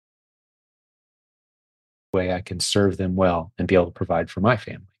 Way I can serve them well and be able to provide for my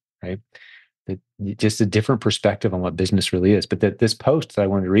family, right? That, just a different perspective on what business really is. But that this post that I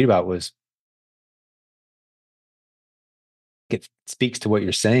wanted to read about was, it speaks to what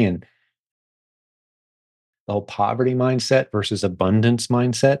you're saying. The whole poverty mindset versus abundance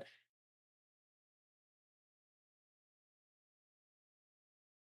mindset.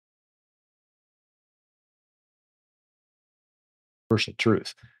 Universal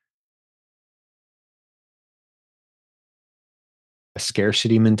truth. A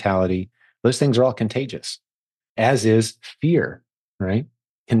scarcity mentality. Those things are all contagious, as is fear, right?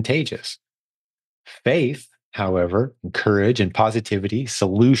 Contagious. Faith, however, and courage and positivity,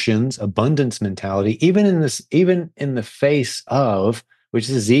 solutions, abundance mentality, even in the face of, which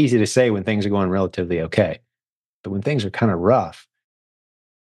is easy to say when things are going relatively okay, but when things are kind of rough,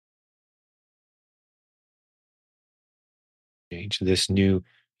 change this new,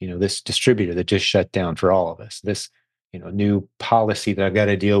 this distributor that just shut down for all of us, this, new policy that I've got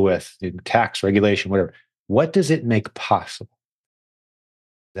to deal with, new tax regulation, whatever. What does it make possible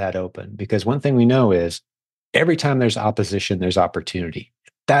that open? Because one thing we know is every time there's opposition, there's opportunity.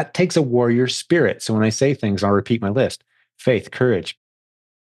 That takes a warrior spirit. So when I say things, I'll repeat my list: faith, courage.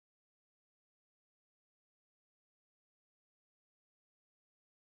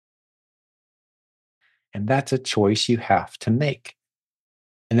 And that's a choice you have to make.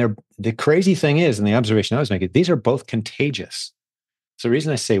 And the crazy thing is, and the observation I was making, these are both contagious. So the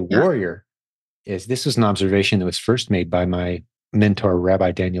reason I say Yeah. warrior is this was an observation that was first made by my mentor,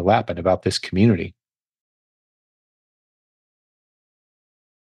 Rabbi Daniel Lapin, about this community,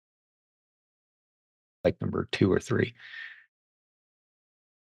 like number two or three.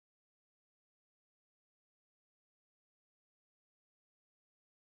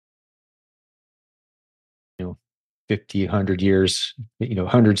 50, 100 years,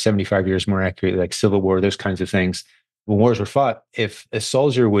 175 years more accurately, like Civil War, those kinds of things. When wars were fought, if a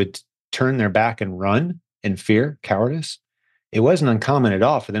soldier would turn their back and run in fear, cowardice, it wasn't uncommon at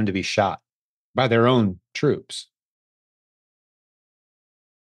all for them to be shot by their own troops.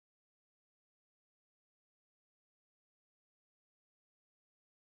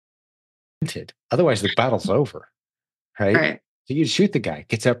 Otherwise, the battle's over, right? Right. So you'd shoot the guy,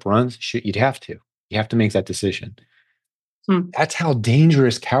 gets up, runs, shoot. You'd have to. You have to make that decision. Hmm. That's how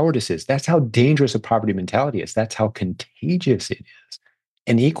dangerous cowardice is. That's how dangerous a poverty mentality is. That's how contagious it is.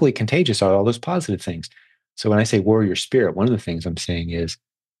 And equally contagious are all those positive things. So when I say warrior spirit, one of the things I'm saying is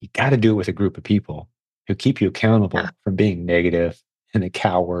you got to do it with a group of people who keep you Yeah. accountable from being negative and a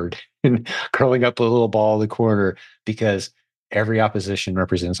coward and curling up a little ball in the corner, because every opposition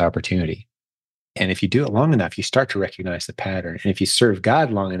represents opportunity. And if you do it long enough, you start to recognize the pattern. And if you serve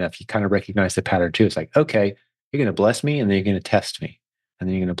God long enough, you kind of recognize the pattern too. It's like, okay, you're going to bless me and then you're going to test me. And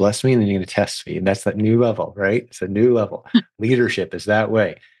then you're going to bless me and then you're going to test me. And that's that new level, right? It's a new level. Leadership is that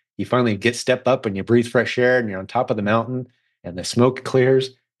way. You finally step up and you breathe fresh air and you're on top of the mountain and the smoke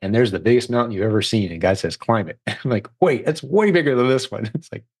clears and there's the biggest mountain you've ever seen. And God says, climb it. I'm like, wait, it's way bigger than this one.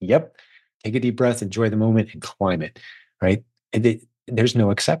 It's like, yep, take a deep breath, enjoy the moment and climb it, right? There's no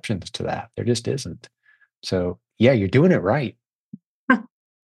exceptions to that. There just isn't. So yeah, you're doing it right.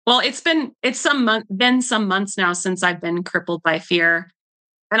 Well, been some months now since I've been crippled by fear.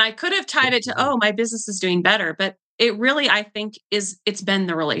 And I could have tied it to, oh, my business is doing better. But it really, I think, it's been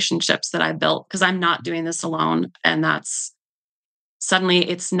the relationships that I built because I'm not doing this alone. And that's suddenly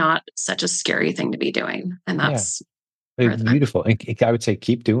it's not such a scary thing to be doing. And Yeah, that's where the beautiful. And I would say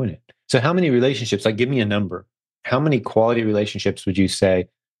keep doing it. So how many relationships, like give me a number. How many quality relationships would you say,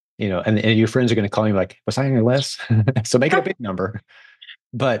 and your friends are going to call you like, was I on your list? So make it a big number,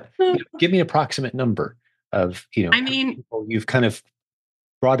 but give me an approximate number of, I how many mean, people you've kind of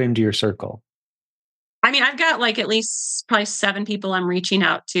brought into your circle. I've got like at least probably 7 people I'm reaching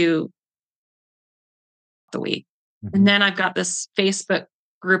out to the week. And Mhm. then I've got this Facebook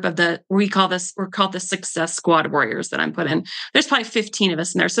group of we're called the Success Squad Warriors that I'm put in. There's probably 15 of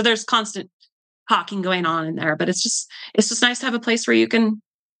us in there. So there's constant talking going on in there, but it's just nice to have a place where you can,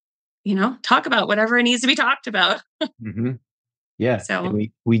 talk about whatever it needs to be talked about. Mhm. Yeah, and So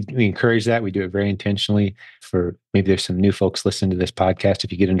we encourage that. We do it very intentionally. For maybe there's some new folks listening to this podcast.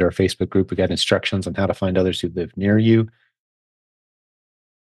 If you get into our Facebook group, we got instructions on how to find others who live near you.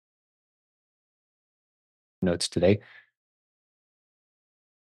 Notes today.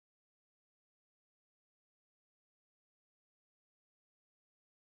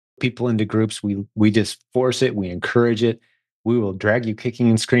 People into groups. We just force it. We encourage it. We will drag you kicking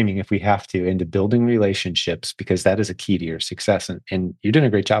and screaming if we have to into building relationships, because that is a key to your success. And you're doing a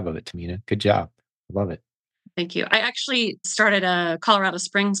great job of it, Tamina. Good job. I love it. thank you. I actually started a Colorado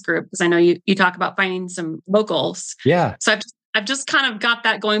Springs group because I know you talk about finding some locals. Yeah, So I've just kind of got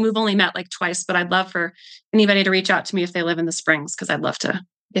that going. We've only met like twice, but I'd love for anybody to reach out to me if they live in the Springs because I'd love to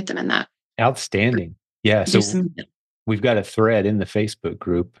get them in that. outstanding. Yeah. Do So some we've got a thread in the Facebook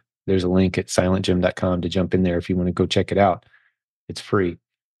group. There's a link at silentgym.com to jump in there if you want to go check it out. It's free.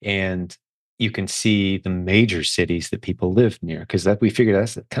 And you can see the major cities that people live near, because that we figure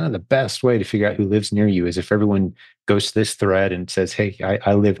that's kind of the best way to figure out who lives near you is if everyone goes to this thread and says, hey,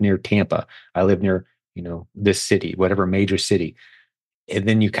 I live near Tampa. I live near, this city, whatever major city. And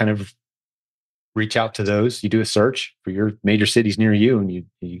then you kind of reach out to those. You do a search for your major cities near you, and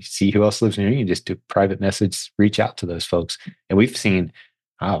you see who else lives near you. You just do private message, reach out to those folks. And we've seen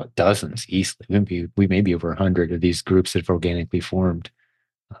dozens easily. We may be over 100 of these groups that have organically formed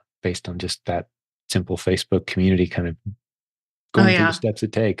based on just that simple Facebook community kind of Oh, going through the yeah. steps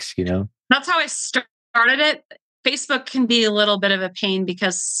it takes, you know? That's how I started it. Facebook can be a little bit of a pain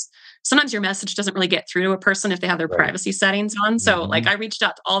because sometimes your message doesn't really get through to a person if they have their Right. privacy settings on. So, like, Mhm. I reached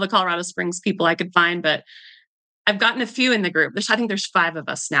out to all the Colorado Springs people I could find, but I've gotten a few in the group. I think there's 5 of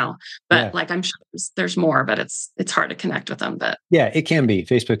us now, but, Yeah. like, I'm sure there's more, but it's hard to connect with them, but Yeah, it can be.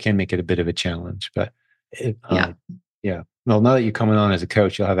 Facebook can make it a bit of a challenge, but it, yeah. yeah. Well, now that you're coming on as a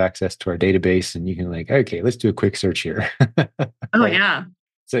coach, you'll have access to our database and you can like, okay, let's do a quick search here. Oh, Right. yeah.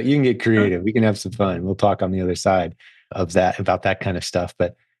 So you can get Oh, creative. We can have some fun. We'll talk on the other side of that about that kind of stuff.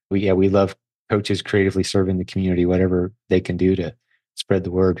 But we love coaches creatively serving the community, whatever they can do to spread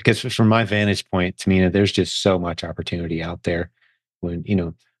the word. Because from my vantage point, Tamina, there's just so much opportunity out there. When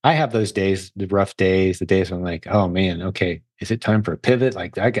I have those days, the rough days, the days when I'm like, oh man, okay, is it time for a pivot?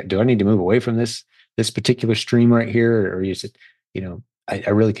 Like, do I need to move away from this particular stream right here, or is it, I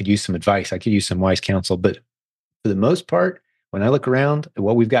really could use some advice. I could use some wise counsel, but for the most part, when I look around at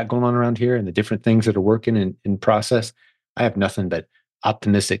what we've got going on around here and the different things that are working in process, I have nothing but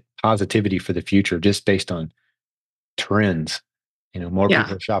optimistic positivity for the future just based on trends. More yeah.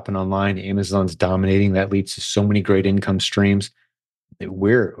 people are shopping online. Amazon's dominating. That leads to so many great income streams. That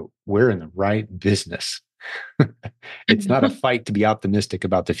we're in the right business. It's not a fight to be optimistic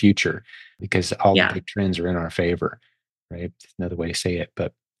about the future because all the Yeah. big trends are in our favor, right? It's another way to say it.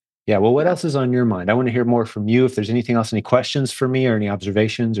 But yeah, well, what Yeah. else is on your mind? I want to hear more from you. If there's anything else, any questions for me or any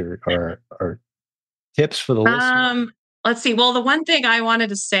observations or tips for the listener? Um, let's see. Well, the one thing I wanted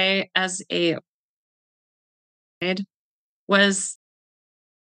to say as a was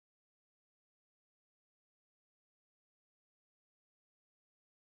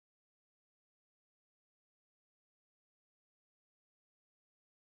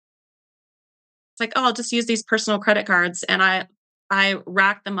it's like, "Oh, I'll just use these personal credit cards," and I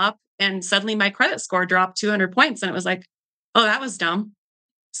racked them up, and suddenly my credit score dropped 200 points, and it was like, "Oh, that was dumb."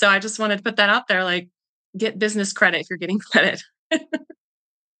 So I just wanted to put that out there, like, get business credit if you're getting credit.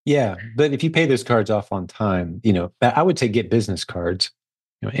 Yeah, but if you pay those cards off on time, I would say get business cards.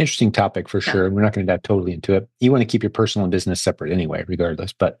 Interesting topic for Yeah, sure. We're not going to dive totally into it. You want to keep your personal and business separate anyway,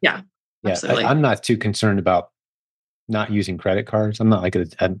 regardless. But yeah, yeah, absolutely. I'm not too concerned about not using credit cards. I'm not like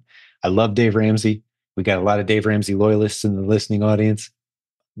I love Dave Ramsey. We got a lot of Dave Ramsey loyalists in the listening audience.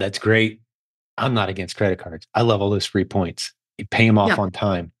 That's great. I'm not against credit cards. I love all those free points. You pay them off Yeah, on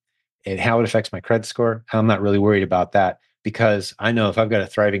time. And how it affects my credit score, I'm not really worried about that because I know if I've got a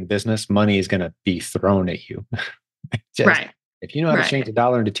thriving business, money is going to be thrown at you. Just right, if you know how to change right. a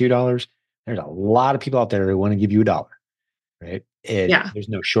dollar into $2, there's a lot of people out there who want to give you a dollar, right? And Yeah, there's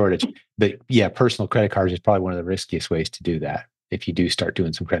no shortage. But yeah, personal credit cards is probably one of the riskiest ways to do that if you do start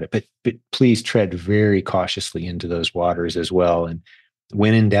doing some credit. But please tread very cautiously into those waters as well. And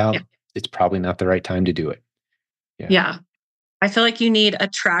when in yeah, doubt, it's probably not the right time to do it. Yeah, yeah. I feel like you need a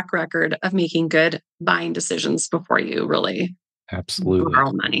track record of making good buying decisions before you really absolutely.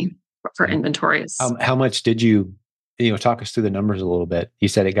 borrow money for Yeah. inventories. How much did talk us through the numbers a little bit? You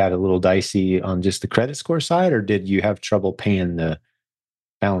said it got a little dicey on just the credit score side, or did you have trouble paying the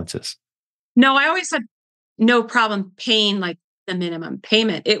balances? No, I always had no problem paying, like, the minimum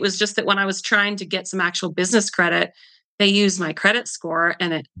payment. It was just that when I was trying to get some actual business credit, they used my credit score,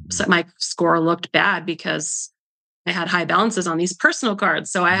 and Mhm. so my score looked bad because I had high balances on these personal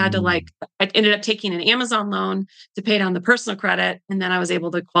cards. So I had to, Mm, like, I ended up taking an Amazon loan to pay down the personal credit, and then I was able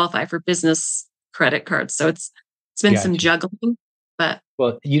to qualify for business credit cards. So it's been some gotcha. juggling, but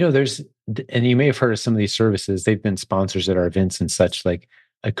Well, and you may have heard of some of these services. They've been sponsors at our events and such, like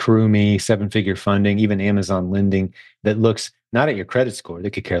Accrue Me, Seven Figure Funding, even Amazon Lending, that looks not at your credit score.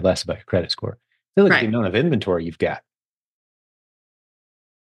 They could care less about your credit score. They look at the right. amount of inventory you've got.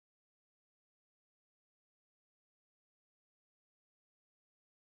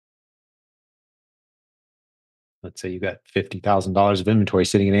 Let's say you got $50,000 of inventory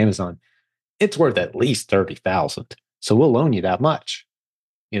sitting in Amazon. It's worth at least 30,000. So we'll loan you that much.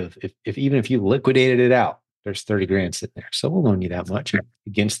 If even if you liquidated it out, there's 30 grand sitting there. So we'll loan you that much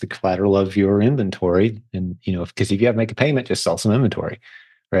against the collateral of your inventory. And, because if you have to make a payment, just sell some inventory.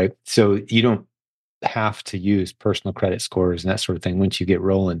 Right. So you don't have to use personal credit scores and that sort of thing once you get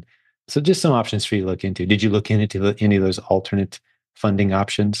rolling. So just some options for you to look into. Did you look into any of those alternate funding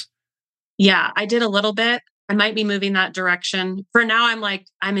options? Yeah, I did a little bit. I might be moving that direction. For now,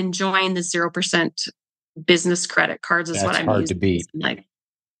 I'm enjoying the 0% business credit cards is what That's I'm hard to using. beat. Like,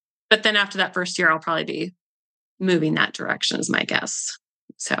 But then after that first year, I'll probably be moving that direction is my guess.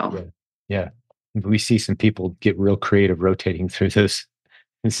 So, Yeah. Yeah. We see some people get real creative rotating through those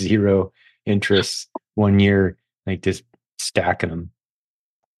zero interest 1 year, like just stacking them.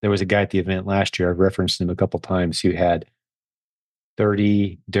 There was a guy at the event last year, I've referenced him a couple times, who had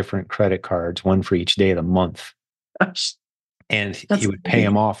 30 different credit cards, one for each day of the month. gosh, And he that's would pay crazy.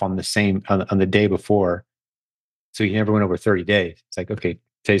 them off on the same, on the day before. So he never went over 30 days. It's like, okay,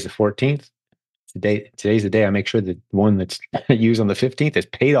 today's the 14th. Today's the day I make sure that the one that's used on the 15th is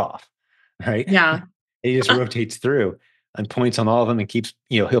paid off. Right. Yeah. He just rotates through and points on all of them and keeps,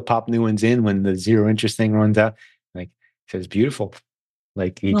 he'll pop new ones in when the zero interest thing runs out. Like, says beautiful.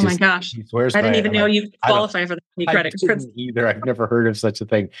 Like Oh my gosh. he swears I by didn't it. even I'm know like, you could I don't, qualify for the I credit cards. didn't either. I've never heard of such a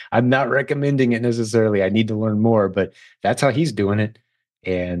thing. I'm not recommending it necessarily. I need to learn more, but that's how he's doing it.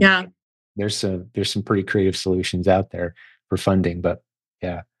 And Yeah. there's some pretty creative solutions out there for funding, but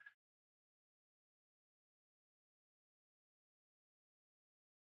yeah.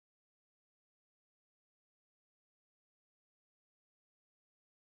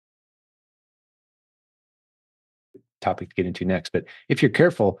 Topic to get into next. But if you're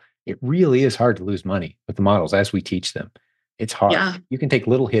careful, it really is hard to lose money with the models as we teach them. It's hard. Yeah. You can take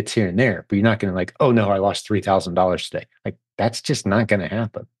little hits here and there, but you're not going to like, oh no, I lost $3,000 today. Like that's just not going to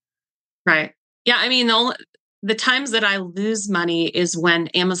happen. Right. Yeah. I mean, the times that I lose money is when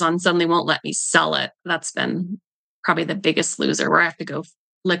Amazon suddenly won't let me sell it. That's been probably the biggest loser where I have to go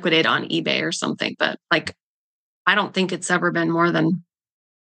liquidate on eBay or something. But like, I don't think it's ever been more than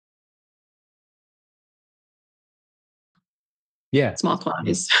Yeah. small And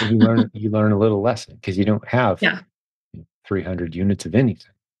quantities. you learn a little lesson because you don't have Yeah. 300 units of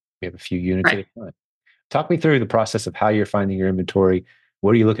anything. We have a few units at Right. a time. Talk me through the process of how you're finding your inventory.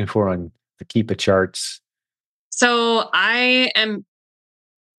 What are you looking for on the Keepa charts? So I am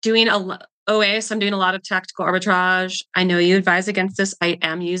doing OA. So I'm doing a lot of tactical arbitrage. I know you advise against this. I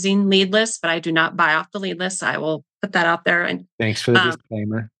am using lead lists, but I do not buy off the lead list. I will put that out there. And Thanks for the um,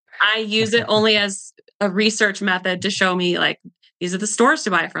 disclaimer. I use it only as a research method to show me like these are the stores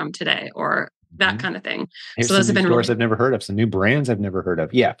to buy from today or that Mhm. kind of thing. Here's So some those have new been stores really, I've never heard of, some new brands I've never heard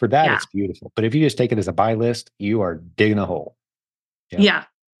of. Yeah, for that, yeah. it's beautiful. But if you just take it as a buy list, you are digging a hole. Yeah. Yeah.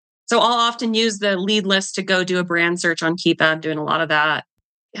 So I'll often use the lead list to go do a brand search on Keepa. I'm doing a lot of that.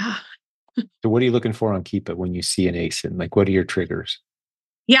 Yeah. So what are you looking for on Keep It when you see an ASIN? Like, what are your triggers?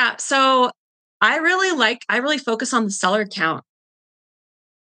 Yeah. So I really focus on the seller count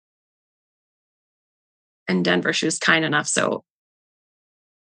in Denver. She was kind enough. So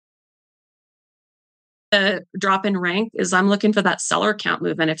the drop in rank is I'm looking for that seller count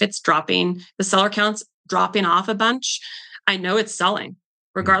movement. If it's dropping, the seller count's dropping off a bunch, I know it's selling,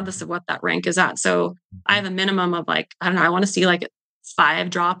 regardless Mhm. of what that rank is at. So I Mhm. have a minimum of like, I don't know, I want to see like 5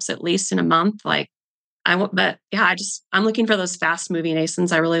 drops at least in a month. Like I want, but yeah, I'm looking for those fast moving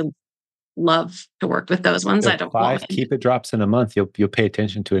ASINs. I really love to work with those ones. I So don't want 5 Keep It drops in a month. You'll pay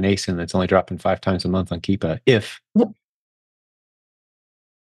attention to an ASIN that's only dropping 5 times a month on Keep It. If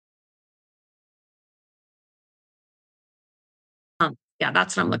yeah,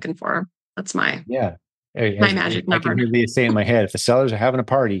 that's what I'm looking for. That's Yeah. Hey, my as magic I can number. hear Leah say in my head, if the sellers are having a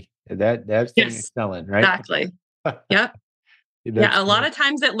party, that thing is Yes, selling, right? exactly. Yep. That's Yeah, a lot of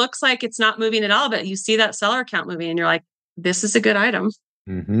times it looks like it's not moving at all, but you see that seller account moving and you're like, this is a good item.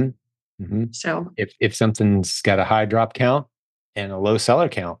 hmm hmm So, If something's got a high drop count and a low seller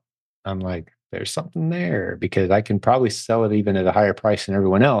count, I'm like, there's something there because I can probably sell it even at a higher price than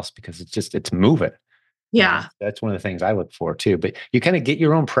everyone else because it's moving. And yeah, that's one of the things I look for too. But you kind of get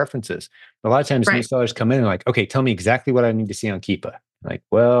your own preferences. A lot of times new right. sellers come in and like, okay, tell me exactly what I need to see on Keepa. Like,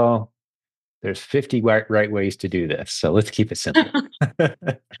 well, there's 50 right ways to do this. So let's keep it simple.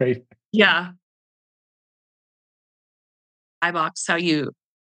 Right. Yeah. iBox, how you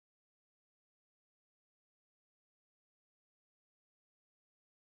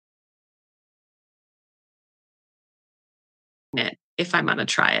it if I'm gonna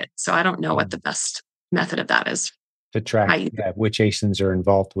try it. So I don't know what the best method of that is. To How track, you yeah, which ASINs are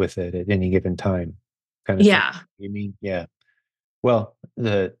involved with it at any given time, kind of thing. yeah, You mean, yeah. Well,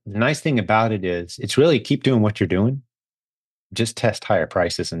 the nice thing about it is it's really keep doing what you're doing. Just test higher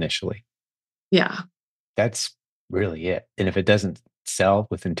prices initially. yeah, That's really it. And if it doesn't sell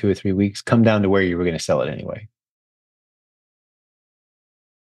within 2 or 3 weeks, come down to where you were going to sell it anyway.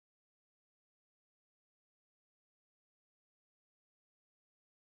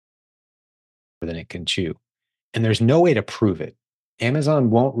 Than it can chew. And there's no way to prove it.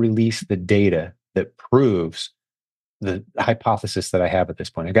 Amazon won't release the data that proves the hypothesis that I have at this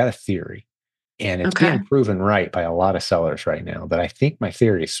point. I got a theory. And it's being Okay. proven right by a lot of sellers right now that I think my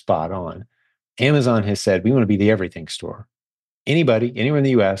theory is spot on. Amazon has said, we want to be the everything store. Anybody, anywhere in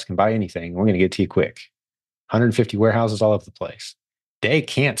the US can buy anything. We're going to get to you quick. 150 warehouses all over the place. They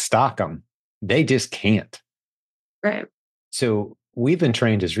can't stock them. They just can't. Right. So we've been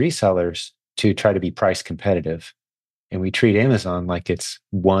trained as resellers to try to be price competitive. And we treat Amazon like it's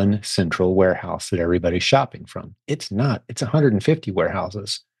one central warehouse that everybody's shopping from. It's not, it's 150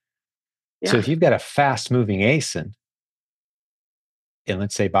 warehouses. So Yeah. if you've got a fast moving ASIN, and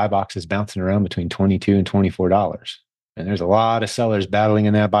let's say buy box is bouncing around between $22 and $24, and there's a lot of sellers battling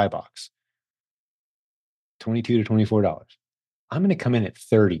in that buy box, $22 to $24. I'm going to come in at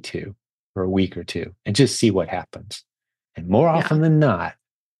 32 for a week or two and just see what happens. And more Yeah. often than not,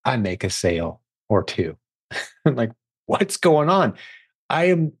 I make a sale or two. I'm like, what's going on? I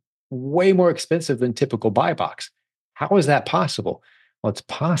am way more expensive than typical buy box. How is that possible? Well, it's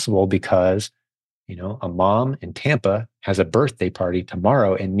possible because, a mom in Tampa has a birthday party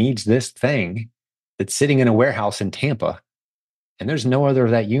tomorrow and needs this thing that's sitting in a warehouse in Tampa, and there's no other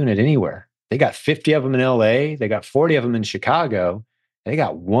of that unit anywhere. They got 50 of them in LA, they got 40 of them in Chicago, they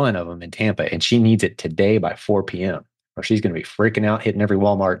got one of them in Tampa, and she needs it today by 4 p.m. or she's going to be freaking out hitting every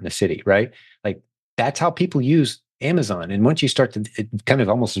Walmart in the city, right? Like that's how people use Amazon. And once you start to kind of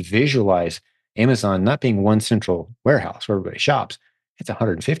almost visualize Amazon not being one central warehouse where everybody shops, it's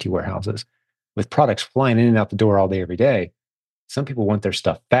 150 warehouses with products flying in and out the door all day, every day. Some people want their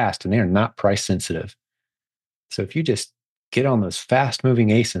stuff fast and they are not price sensitive. So if you just get on those fast moving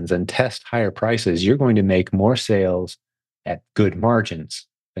ASINs and test higher prices, you're going to make more sales at good margins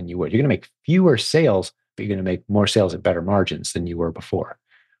than you would. You're going to make fewer sales, but you're going to make more sales at better margins than you were before.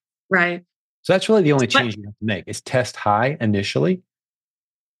 Right. So that's really the only But change you have to make is test high initially.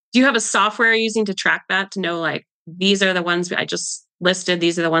 do you have a software you're using to track that to know like these are the ones I just listed,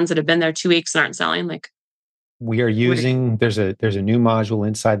 these are the ones that have been there 2 weeks and aren't selling? Like We are what do using there's a new module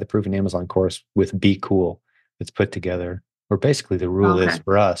inside the Proven Amazon course with Be Cool that's put together, where basically the rule is okay.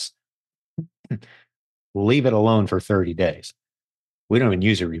 for us, leave it alone for 30 days. We don't even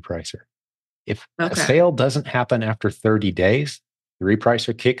use a repricer. If a Okay. sale doesn't happen after 30 days, the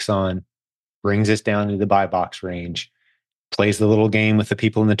repricer kicks on, brings us down to the buy box range, plays the little game with the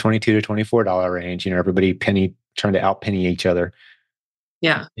people in the $22 to $24 range. Everybody trying to outpenny each other,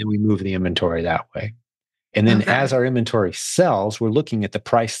 Yeah. and we move the inventory that way. And then Okay. as our inventory sells, we're looking at the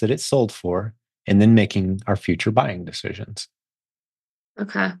price that it sold for and then making our future buying decisions.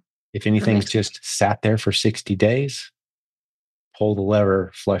 Okay. If That anything's makes just sat there for 60 days, pull the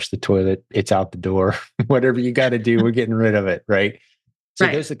lever, flush the toilet, it's out the door. Whatever you got to do, we're getting rid of it, right? So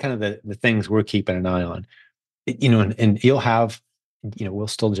right. those are kind of the things we're keeping an eye on. And you'll have, we'll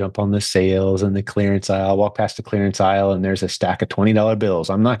still jump on the sales and the clearance aisle, walk past the clearance aisle, and there's a stack of $20 bills.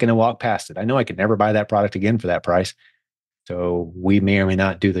 I'm not going to walk past it. I know I could never buy that product again for that price. So we may or may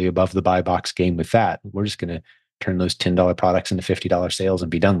not do the above the buy box game with that. We're just going to turn those $10 products into $50 sales and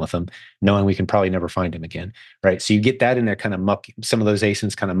be done with them, knowing we can probably never find them again. Right. So you get that in there kind of some of those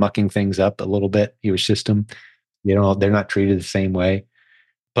ASINs kind of mucking things up a little bit, your system. They're not treated the same way.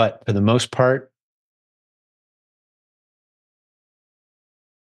 But for the most part,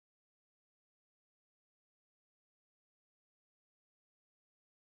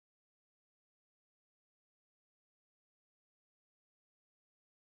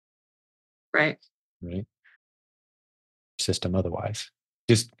 Right. right, system otherwise.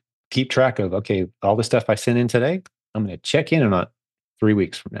 Just keep track of, okay, all the stuff I sent in today, I'm going to check in on it 3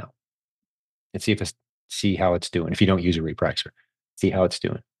 weeks from now and see how it's doing. If you don't use a repricer, see how it's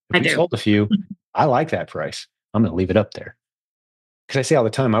doing. If I we do. sold a few, I like that price. I'm going to leave it up there. Because I say all the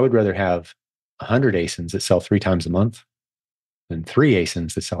time, I would rather have 100 ASINs that sell 3 times a month than 3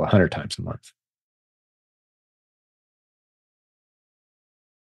 ASINs that sell 100 times a month.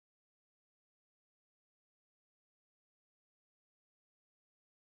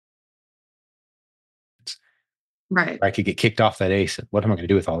 Right. I could get kicked off that ASIN. What am I going to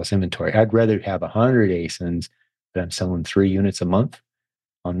do with all this inventory? I'd rather have 100 ASINs that I'm selling 3 units a month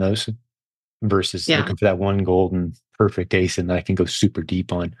on those versus Yeah. looking for that one golden perfect ASIN that I can go super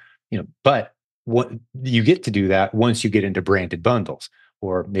deep on. But what you get to do that once you get into branded bundles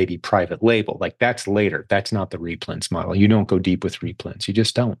or maybe private label. Like that's later. That's not the replens model. You don't go deep with replens. You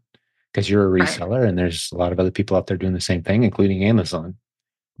just don't because you're a Right. reseller and there's a lot of other people out there doing the same thing, including Amazon.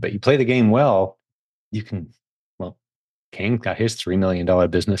 But you play the game well, you can, well, King got his $3 million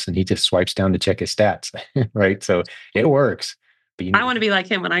business and he just swipes down to check his stats, right? So it works. But you I need want to to, be like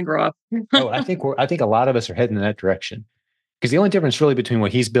him when I grow up. oh, I think a lot of us are heading in that direction. Because the only difference really between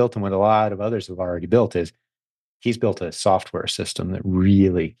what he's built and what a lot of others have already built is he's built a software system that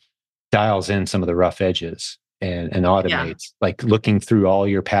really dials in some of the rough edges and Yeah. automates, like looking through all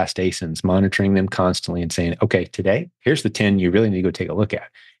your past ASINs, monitoring them constantly and saying, okay, today, here's the 10 you really need to go take a look at.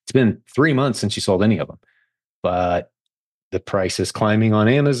 It's been 3 months since you sold any of them, but the price is climbing on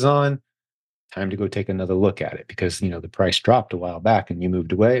Amazon. Time to go take another look at it because the price dropped a while back and you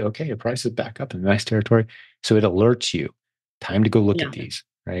moved away. Okay, your price is back up in nice territory. So it alerts you. Time to go look at Yeah. these,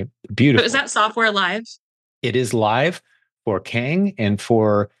 right? So is Beautiful. that software live? It is live for Kang and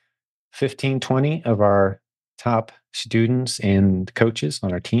for 15, 20 of our top students and coaches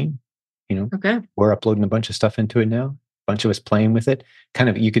on our team. Okay. We're uploading a bunch of stuff into it now. A bunch of us playing with it. Kind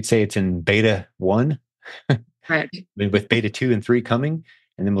of, you could say it's in beta one, Right. with beta 2 and 3 coming.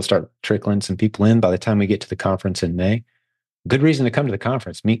 And then we'll start trickling some people in by the time we get to the conference in May. Good reason to come to the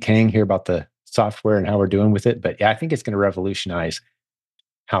conference, meet Kang, hear about the software and how we're doing with it. But yeah, I think it's going to revolutionize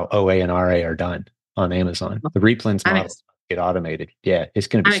how OA and RA are done on Amazon. The replens I'm model ex- get automated. Yeah, it's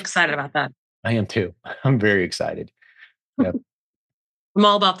going to I'm be. excited about that. I am too. I'm very excited. Yeah. I'm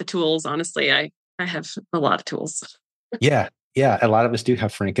all about the tools, honestly. I have a lot of tools. Yeah. Yeah. A lot of us do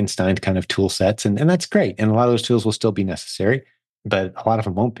have Frankenstein kind of tool sets, and that's great. And a lot of those tools will still be necessary, but a lot of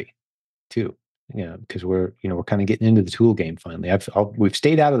them won't be too. Because we're kind of getting into the tool game finally. We've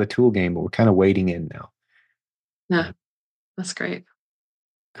stayed out of the tool game, but we're kind of wading in now. Yeah, Yeah. that's great.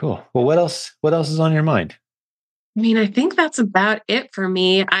 Cool. Well, what else is on your mind? I mean, I think that's about it for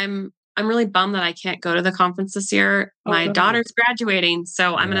me. I'm really bummed that I can't go to the conference this year. Oh My no. daughter's graduating,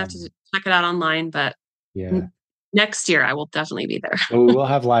 so I'm gonna Yeah. have to check it out online, but Yeah. next year I will definitely be there. Well, we will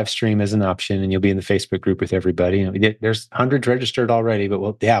have live stream as an option, and you'll be in the Facebook group with everybody. There's hundreds registered already, but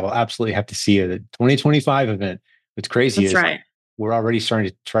we'll absolutely have to see you at the 2025 event. What's crazy That's is right. we're already starting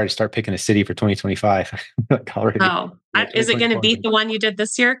to try to start picking a city for 2025. Like already, Oh, yeah, is it gonna 2024 beat the one you did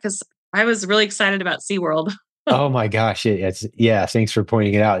this year? Because I was really excited about SeaWorld. Oh my gosh. Yeah. Thanks for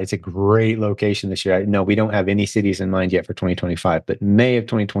pointing it out. It's a great location this year. No, we don't have any cities in mind yet for 2025, but May of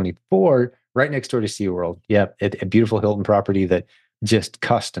 2024, right next door to SeaWorld. Yep. A beautiful Hilton property that just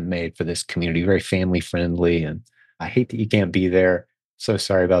custom made for this community, very family friendly. And I hate that you can't be there. So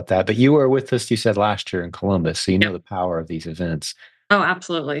sorry about that. But you were with us, you said last year in Columbus. So you know Yep. the power of these events. Oh,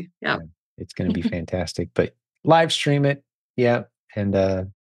 absolutely. Yeah. Yep. It's going to be fantastic. But live stream it. Yeah. And we're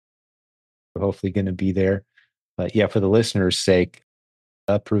hopefully going to be there. But yeah, for the listeners' sake,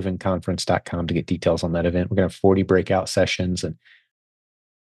 provenconference.com to get details on that event. We're going to have 40 breakout sessions. And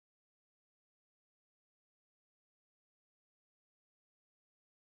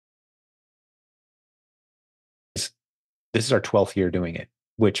this is our 12th year doing it,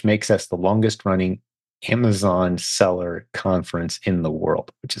 which makes us the longest running Amazon seller conference in the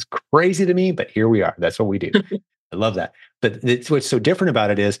world, which is crazy to me, but here we are. That's what we do. I love that. But what's so different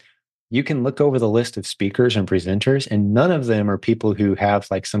about it is you can look over the list of speakers and presenters, and none of them are people who have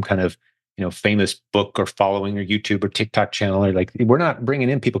like some kind of famous book or following or YouTube or TikTok channel, or like we're not bringing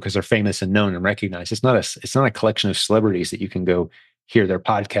in people because they're famous and known and recognized. It's not a collection of celebrities that you can go hear their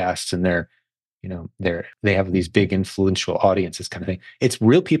podcasts and they have these big influential audiences kind of thing. It's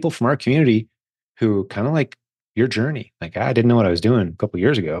real people from our community who kind of like your journey. Like, I didn't know what I was doing a couple of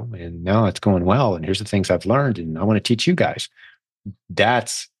years ago, and now it's going well. And here's the things I've learned, and I want to teach you guys.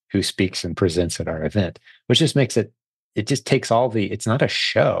 That's who speaks and presents at our event, which just makes it just takes it's not a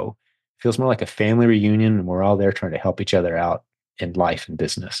show. It feels more like a family reunion, and we're all there trying to help each other out in life and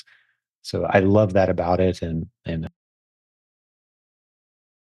business. So I love that about it. And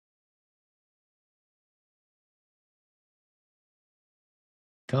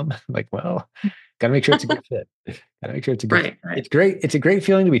come like, well, got to make sure it's a good fit. Got to make sure it's a good fit. Right. Right. It's great. It's a great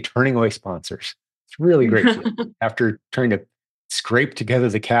feeling to be turning away sponsors. It's really great feeling after trying to scrape together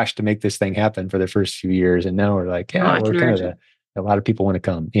the cash to make this thing happen for the first few years. And now we're like, Oh, yeah, I we're can kind of imagine. a lot of people want to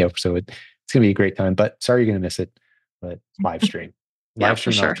come, so it's going to be a great time, but sorry, you're going to miss it, but Yeah, live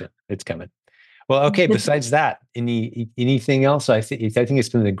for stream sure. option. It's coming. Well, okay. Besides that, anything else? I think it's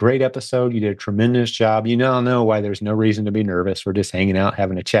been a great episode. You did a tremendous job. You now know why there's no reason to be nervous. We're just hanging out,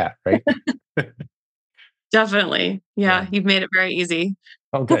 having a chat, right? Definitely. Yeah. Yeah, you've made it very easy.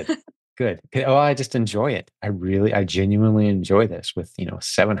 Oh, good. Good. Okay. Oh, I just enjoy it. I genuinely enjoy this with,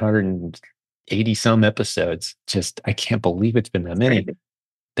 780 some episodes. Just, I can't believe it's been that It's many, crazy.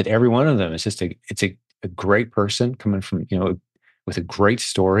 but every one of them is just a great person coming from, with a great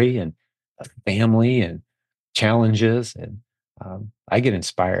story and a family and challenges. And I get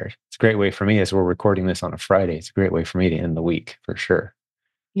inspired. It's a great way for me as we're recording this on a Friday. It's a great way for me to end the week for sure.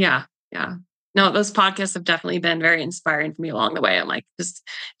 Yeah, yeah. No, those podcasts have definitely been very inspiring for me along the way. I'm like, just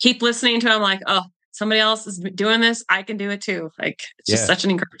keep listening to them. Like, oh, somebody else is doing this. I can do it too. Like, it's just Yeah. such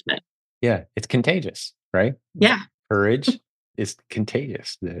an encouragement. Yeah. It's contagious, right? Yeah, Courage. is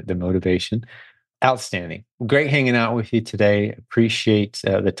contagious, the motivation. Outstanding. Great hanging out with you today. Appreciate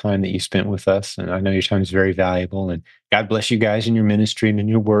the time that you spent with us. And I know your time is very valuable. And God bless you guys in your ministry and in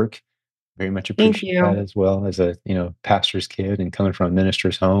your work. Very much Thank appreciate that you. as well as a pastor's kid and coming from a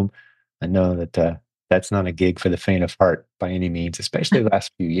minister's home. I know that that's not a gig for the faint of heart by any means, especially the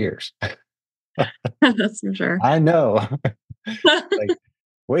last few years. That's for sure. I know. Like,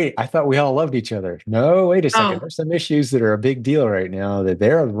 wait, I thought we all loved each other. No, wait a second. Oh, There's some issues that are a big deal right now that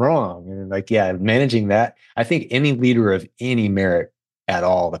they're wrong. And like, yeah, managing that. I think any leader of any merit at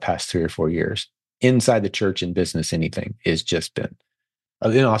all the past 3 or 4 years inside the church and business, anything is just been,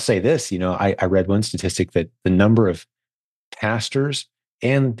 I'll say this, I read one statistic that the number of pastors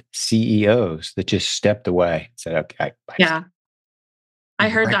and CEOs that just stepped away and said, okay, yeah. I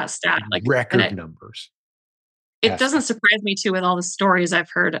heard rec- that stat, like, and record it numbers it passed doesn't away. surprise me too with all the stories I've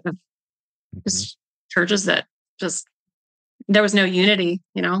heard of Mhm. just churches that just there was no unity,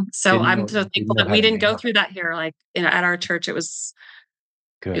 you know? So I'm so Didn't thankful know that how we to didn't go manage. through that here. Like, at our church, it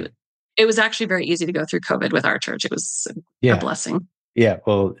Good. it was actually very easy to go through COVID with our church. It was a Yeah. blessing. Yeah,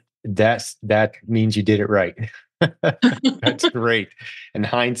 well, that means you did it right. That's great. And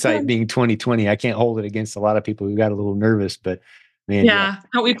hindsight being 2020, I can't hold it against a lot of people who got a little nervous, but man, yeah.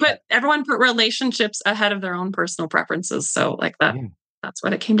 Yeah. But everyone put relationships ahead of their own personal preferences. So like Yeah, that's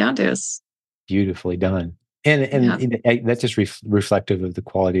what it came down to is beautifully done. And yeah. that's just reflective of the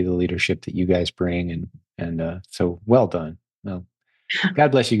quality of the leadership that you guys bring, and so well done. Well,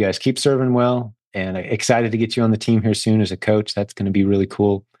 God bless you guys. Keep serving well, and excited to get you on the team here soon as a coach. That's going to be really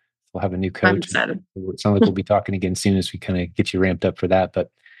cool. We'll have a new I'm coach. excited. It sounds like we'll be talking again soon as we kind of get you ramped up for that.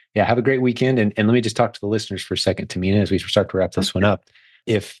 But yeah, have a great weekend. And let me just talk to the listeners for a second, Tamina, as we start to wrap this one up.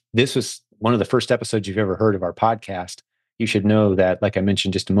 If this was one of the first episodes you've ever heard of our podcast, you should know that, like I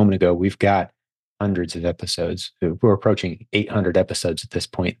mentioned just a moment ago, we've got hundreds of episodes. We're approaching 800 episodes at this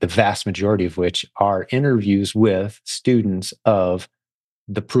point, the vast majority of which are interviews with students of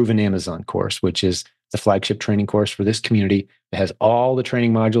the Proven Amazon course, which is the flagship training course for this community. It has all the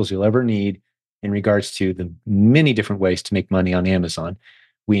training modules you'll ever need in regards to the many different ways to make money on Amazon.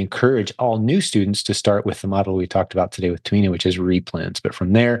 We encourage all new students to start with the model we talked about today with Tamina, which is replens. But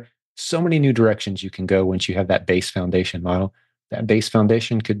from there, so many new directions you can go once you have that base foundation model. That base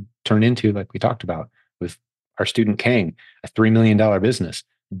foundation could turn into, like we talked about with our student Kang, a $3 million business,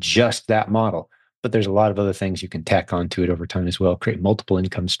 just that model. But there's a lot of other things you can tack onto it over time as well, create multiple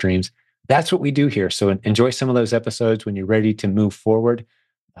income streams. That's what we do here. So enjoy some of those episodes when you're ready to move forward.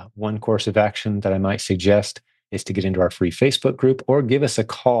 One course of action that I might suggest is to get into our free Facebook group or give us a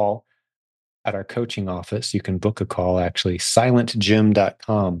call at our coaching office. You can book a call, actually.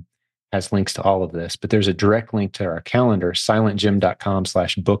 silentgym.com has links to all of this, but there's a direct link to our calendar.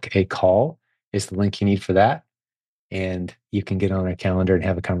 silentgym.com/book a call is the link you need for that. And you can get on our calendar and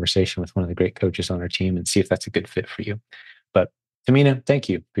have a conversation with one of the great coaches on our team and see if that's a good fit for you. But Tamina, thank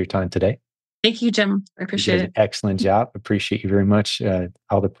you for your time today. Thank you, Jim. I You did appreciate an it. excellent job. Appreciate you very much.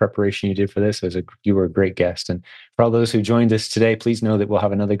 All the preparation you did for this. You were a great guest. And for all those who joined us today, please know that we'll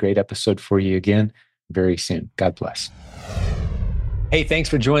have another great episode for you again very soon. God bless. Hey, thanks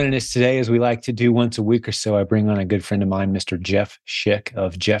for joining us today. As we like to do once a week or so, I bring on a good friend of mine, Mr. Jeff Schick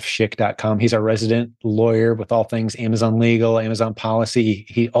of jeffschick.com. He's our resident lawyer with all things Amazon legal, Amazon policy.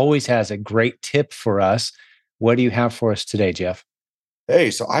 He always has a great tip for us. What do you have for us today, Jeff? Hey,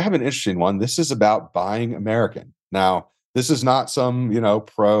 so I have an interesting one. This is about buying American. Now, this is not some,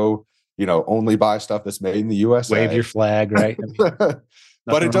 only buy stuff that's made in the Wave your USA. flag, right? I mean, But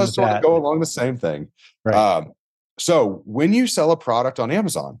nothing it wrong does with sort of that. go along the same thing. Right. So when you sell a product on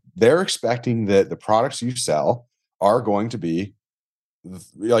Amazon, they're expecting that the products you sell are going to be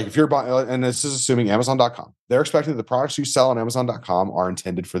like if you're buying, and this is assuming Amazon.com, they're expecting that the products you sell on Amazon.com are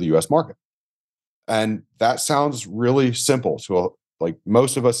intended for the US market. And that sounds really simple to like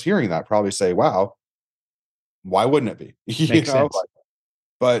most of us hearing that probably say, wow, why wouldn't it be? Makes sense.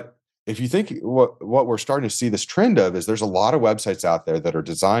 But if you think what we're starting to see this trend of is there's a lot of websites out there that are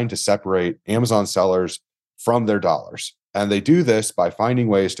designed to separate Amazon sellers from their dollars. And they do this by finding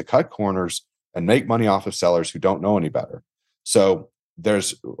ways to cut corners and make money off of sellers who don't know any better. So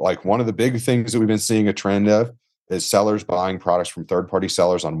there's like one of the big things that we've been seeing a trend of is sellers buying products from third-party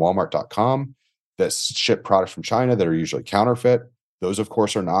sellers on walmart.com that ship products from China that are usually counterfeit. Those, of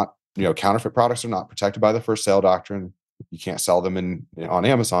course, are not, counterfeit products are not protected by the first sale doctrine. You can't sell them on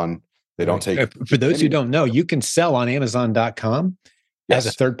Amazon. They don't Right. take For those who any. don't know, you can sell on Amazon.com as a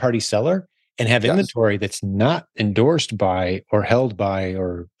Yes. third-party seller and have Yes. inventory that's not endorsed by or held by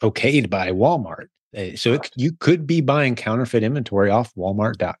or okayed by Walmart. So you could be buying counterfeit inventory off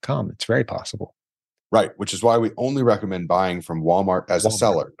Walmart.com. It's very possible. Right. Which is why we only recommend buying from Walmart as a Walmart.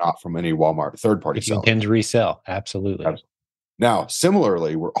 seller, not from any Walmart third-party If you seller. intend to resell, absolutely. Now,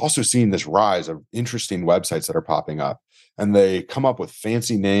 similarly, we're also seeing this rise of interesting websites that are popping up, and they come up with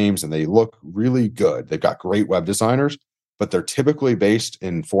fancy names and they look really good. They've got great web designers, but they're typically based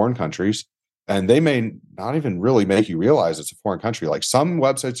in foreign countries, and they may not even really make you realize it's a foreign country. Like some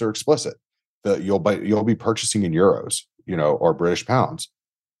websites are explicit that you'll be purchasing in euros, or British pounds.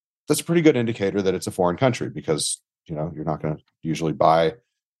 That's a pretty good indicator that it's a foreign country because, you're not going to usually buy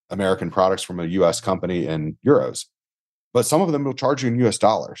American products from a US company in euros. But some of them will charge you in US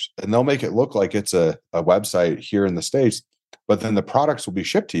dollars, and they'll make it look like it's a website here in the States, but then the products will be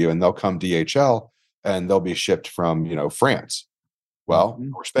shipped to you and they'll come DHL and they'll be shipped from, France. Well,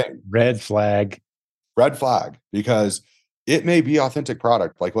 or Spain. Red flag. Red flag, because it may be authentic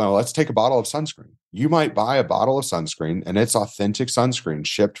product. Like, well, let's take a bottle of sunscreen. You might buy a bottle of sunscreen and it's authentic sunscreen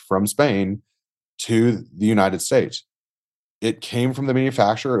shipped from Spain to the United States. It came from the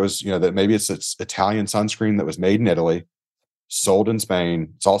manufacturer. It was, that maybe it's Italian sunscreen that was made in Italy, sold in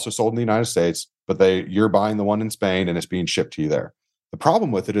Spain. It's also sold in the United States, but you're buying the one in Spain and it's being shipped to you there. The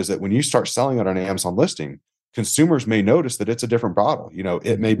problem with it is that when you start selling it on an Amazon listing, consumers may notice that it's a different bottle.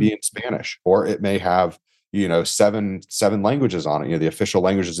 It may be in Spanish, or it may have, seven languages on it, the official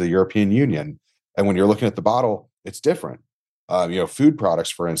languages of the European Union. And when you're looking at the bottle, it's different. Food products,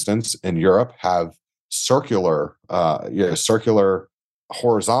 for instance, in Europe have circular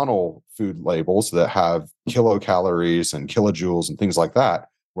horizontal food labels that have kilocalories and kilojoules and things like that,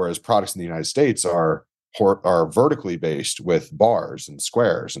 whereas products in the United States are vertically based with bars and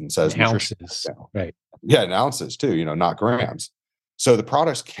squares and says ounces, right? Yeah, and ounces too, not grams. So the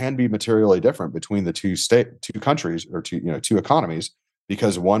products can be materially different between the two countries, or two economies,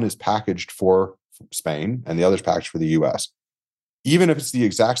 because one is packaged for Spain and the other is packaged for the US. Even if it's the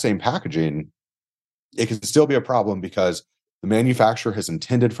exact same packaging, it can still be a problem because the manufacturer has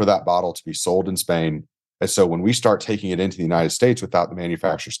intended for that bottle to be sold in Spain. And so when we start taking it into the United States without the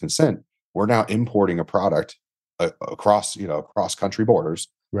manufacturer's consent, we're now importing a product across country borders,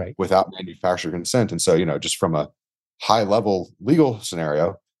 right, without manufacturer consent. And so, just from a high level legal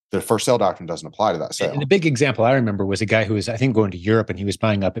scenario, the first sale doctrine doesn't apply to that sale. And the big example I remember was a guy who was, I think, going to Europe, and he was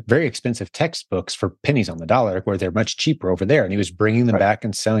buying up very expensive textbooks for pennies on the dollar, where they're much cheaper over there. And he was bringing them back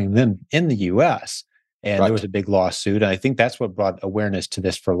and selling them in the US. And there was a big lawsuit. And I think that's what brought awareness to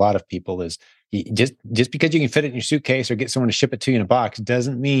this for a lot of people is just because you can fit it in your suitcase or get someone to ship it to you in a box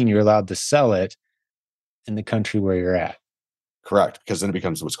doesn't mean you're allowed to sell it in the country where you're at. Correct. Because then it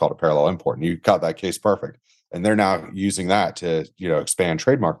becomes what's called a parallel import. And you got that case perfect. And they're now using that to, expand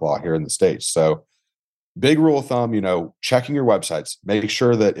trademark law here in the States. So big rule of thumb, checking your websites, make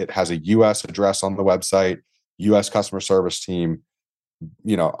sure that it has a US address on the website, US customer service team.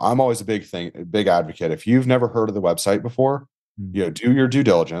 I'm always a big advocate. If you've never heard of the website before, do your due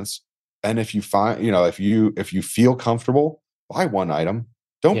diligence. And if you find, if you feel comfortable, buy one item.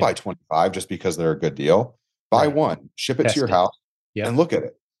 Don't buy 25 just because they're a good deal. Buy one, ship it to your house, and look at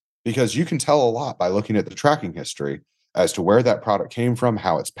it. Because you can tell a lot by looking at the tracking history as to where that product came from,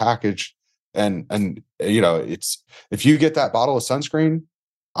 how it's packaged. And it's, if you get that bottle of sunscreen,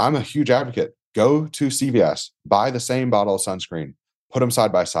 I'm a huge advocate. Go to CVS, buy the same bottle of sunscreen, put them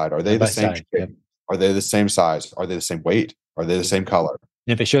side by side. Are they the same shape? Are they the same size? Are they the same weight? Are they the same color?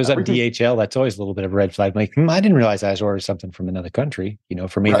 And if it shows up DHL, that's always a little bit of a red flag. Like, I didn't realize I was ordering something from another country.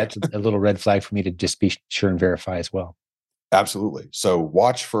 For me, that's a little red flag for me to just be sure and verify as well. Absolutely. So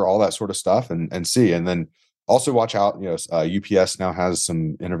watch for all that sort of stuff and see. And then also watch out, UPS now has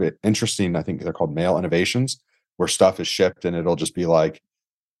some interesting, I think they're called mail innovations, where stuff is shipped and it'll just be like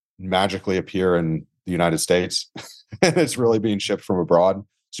magically appear in the United States and it's really being shipped from abroad.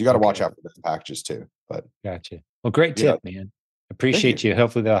 So you got to watch out for those packages too. But gotcha. Well, great tip, man. Appreciate you.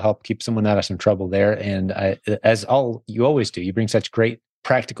 Hopefully that'll help keep someone out of some trouble there. And you always do, you bring such great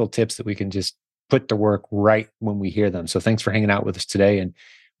practical tips that we can just put to work right when we hear them. So thanks for hanging out with us today, and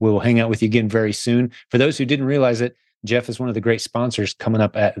we'll hang out with you again very soon. For those who didn't realize it, Jeff is one of the great sponsors coming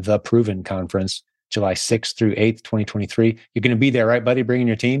up at the Proven Conference, July 6th through 8th, 2023. You're going to be there, right, buddy? Bringing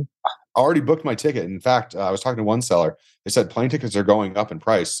your team? I already booked my ticket. In fact, I was talking to one seller. They said plane tickets are going up in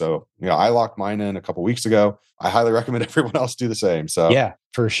price. So, I locked mine in a couple weeks ago. I highly recommend everyone else do the same. So yeah,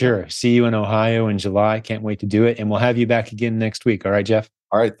 for sure. See you in Ohio in July. Can't wait to do it. And we'll have you back again next week. All right, Jeff?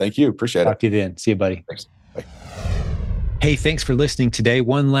 All right. Thank you. Appreciate it. Talk to you then. See you, buddy. Thanks. Bye. Hey, thanks for listening today.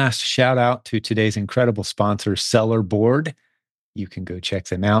 One last shout out to today's incredible sponsor, Seller Board. You can go check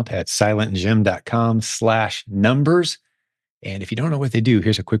them out at silentgem.com/numbers. And if you don't know what they do,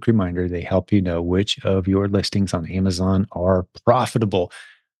 here's a quick reminder. They help you know which of your listings on Amazon are profitable.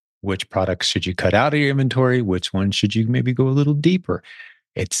 Which products should you cut out of your inventory? Which ones should you maybe go a little deeper?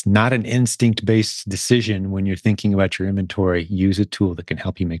 It's not an instinct-based decision when you're thinking about your inventory. Use a tool that can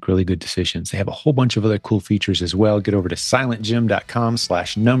help you make really good decisions. They have a whole bunch of other cool features as well. Get over to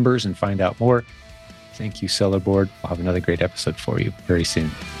silentjim.com/numbers and find out more. Thank you, Seller Board. I'll have another great episode for you very soon.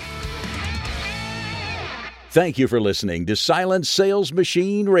 Thank you for listening to Silent Sales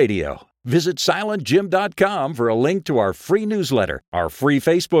Machine Radio. Visit silentjim.com for a link to our free newsletter, our free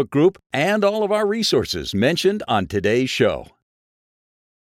Facebook group, and all of our resources mentioned on today's show.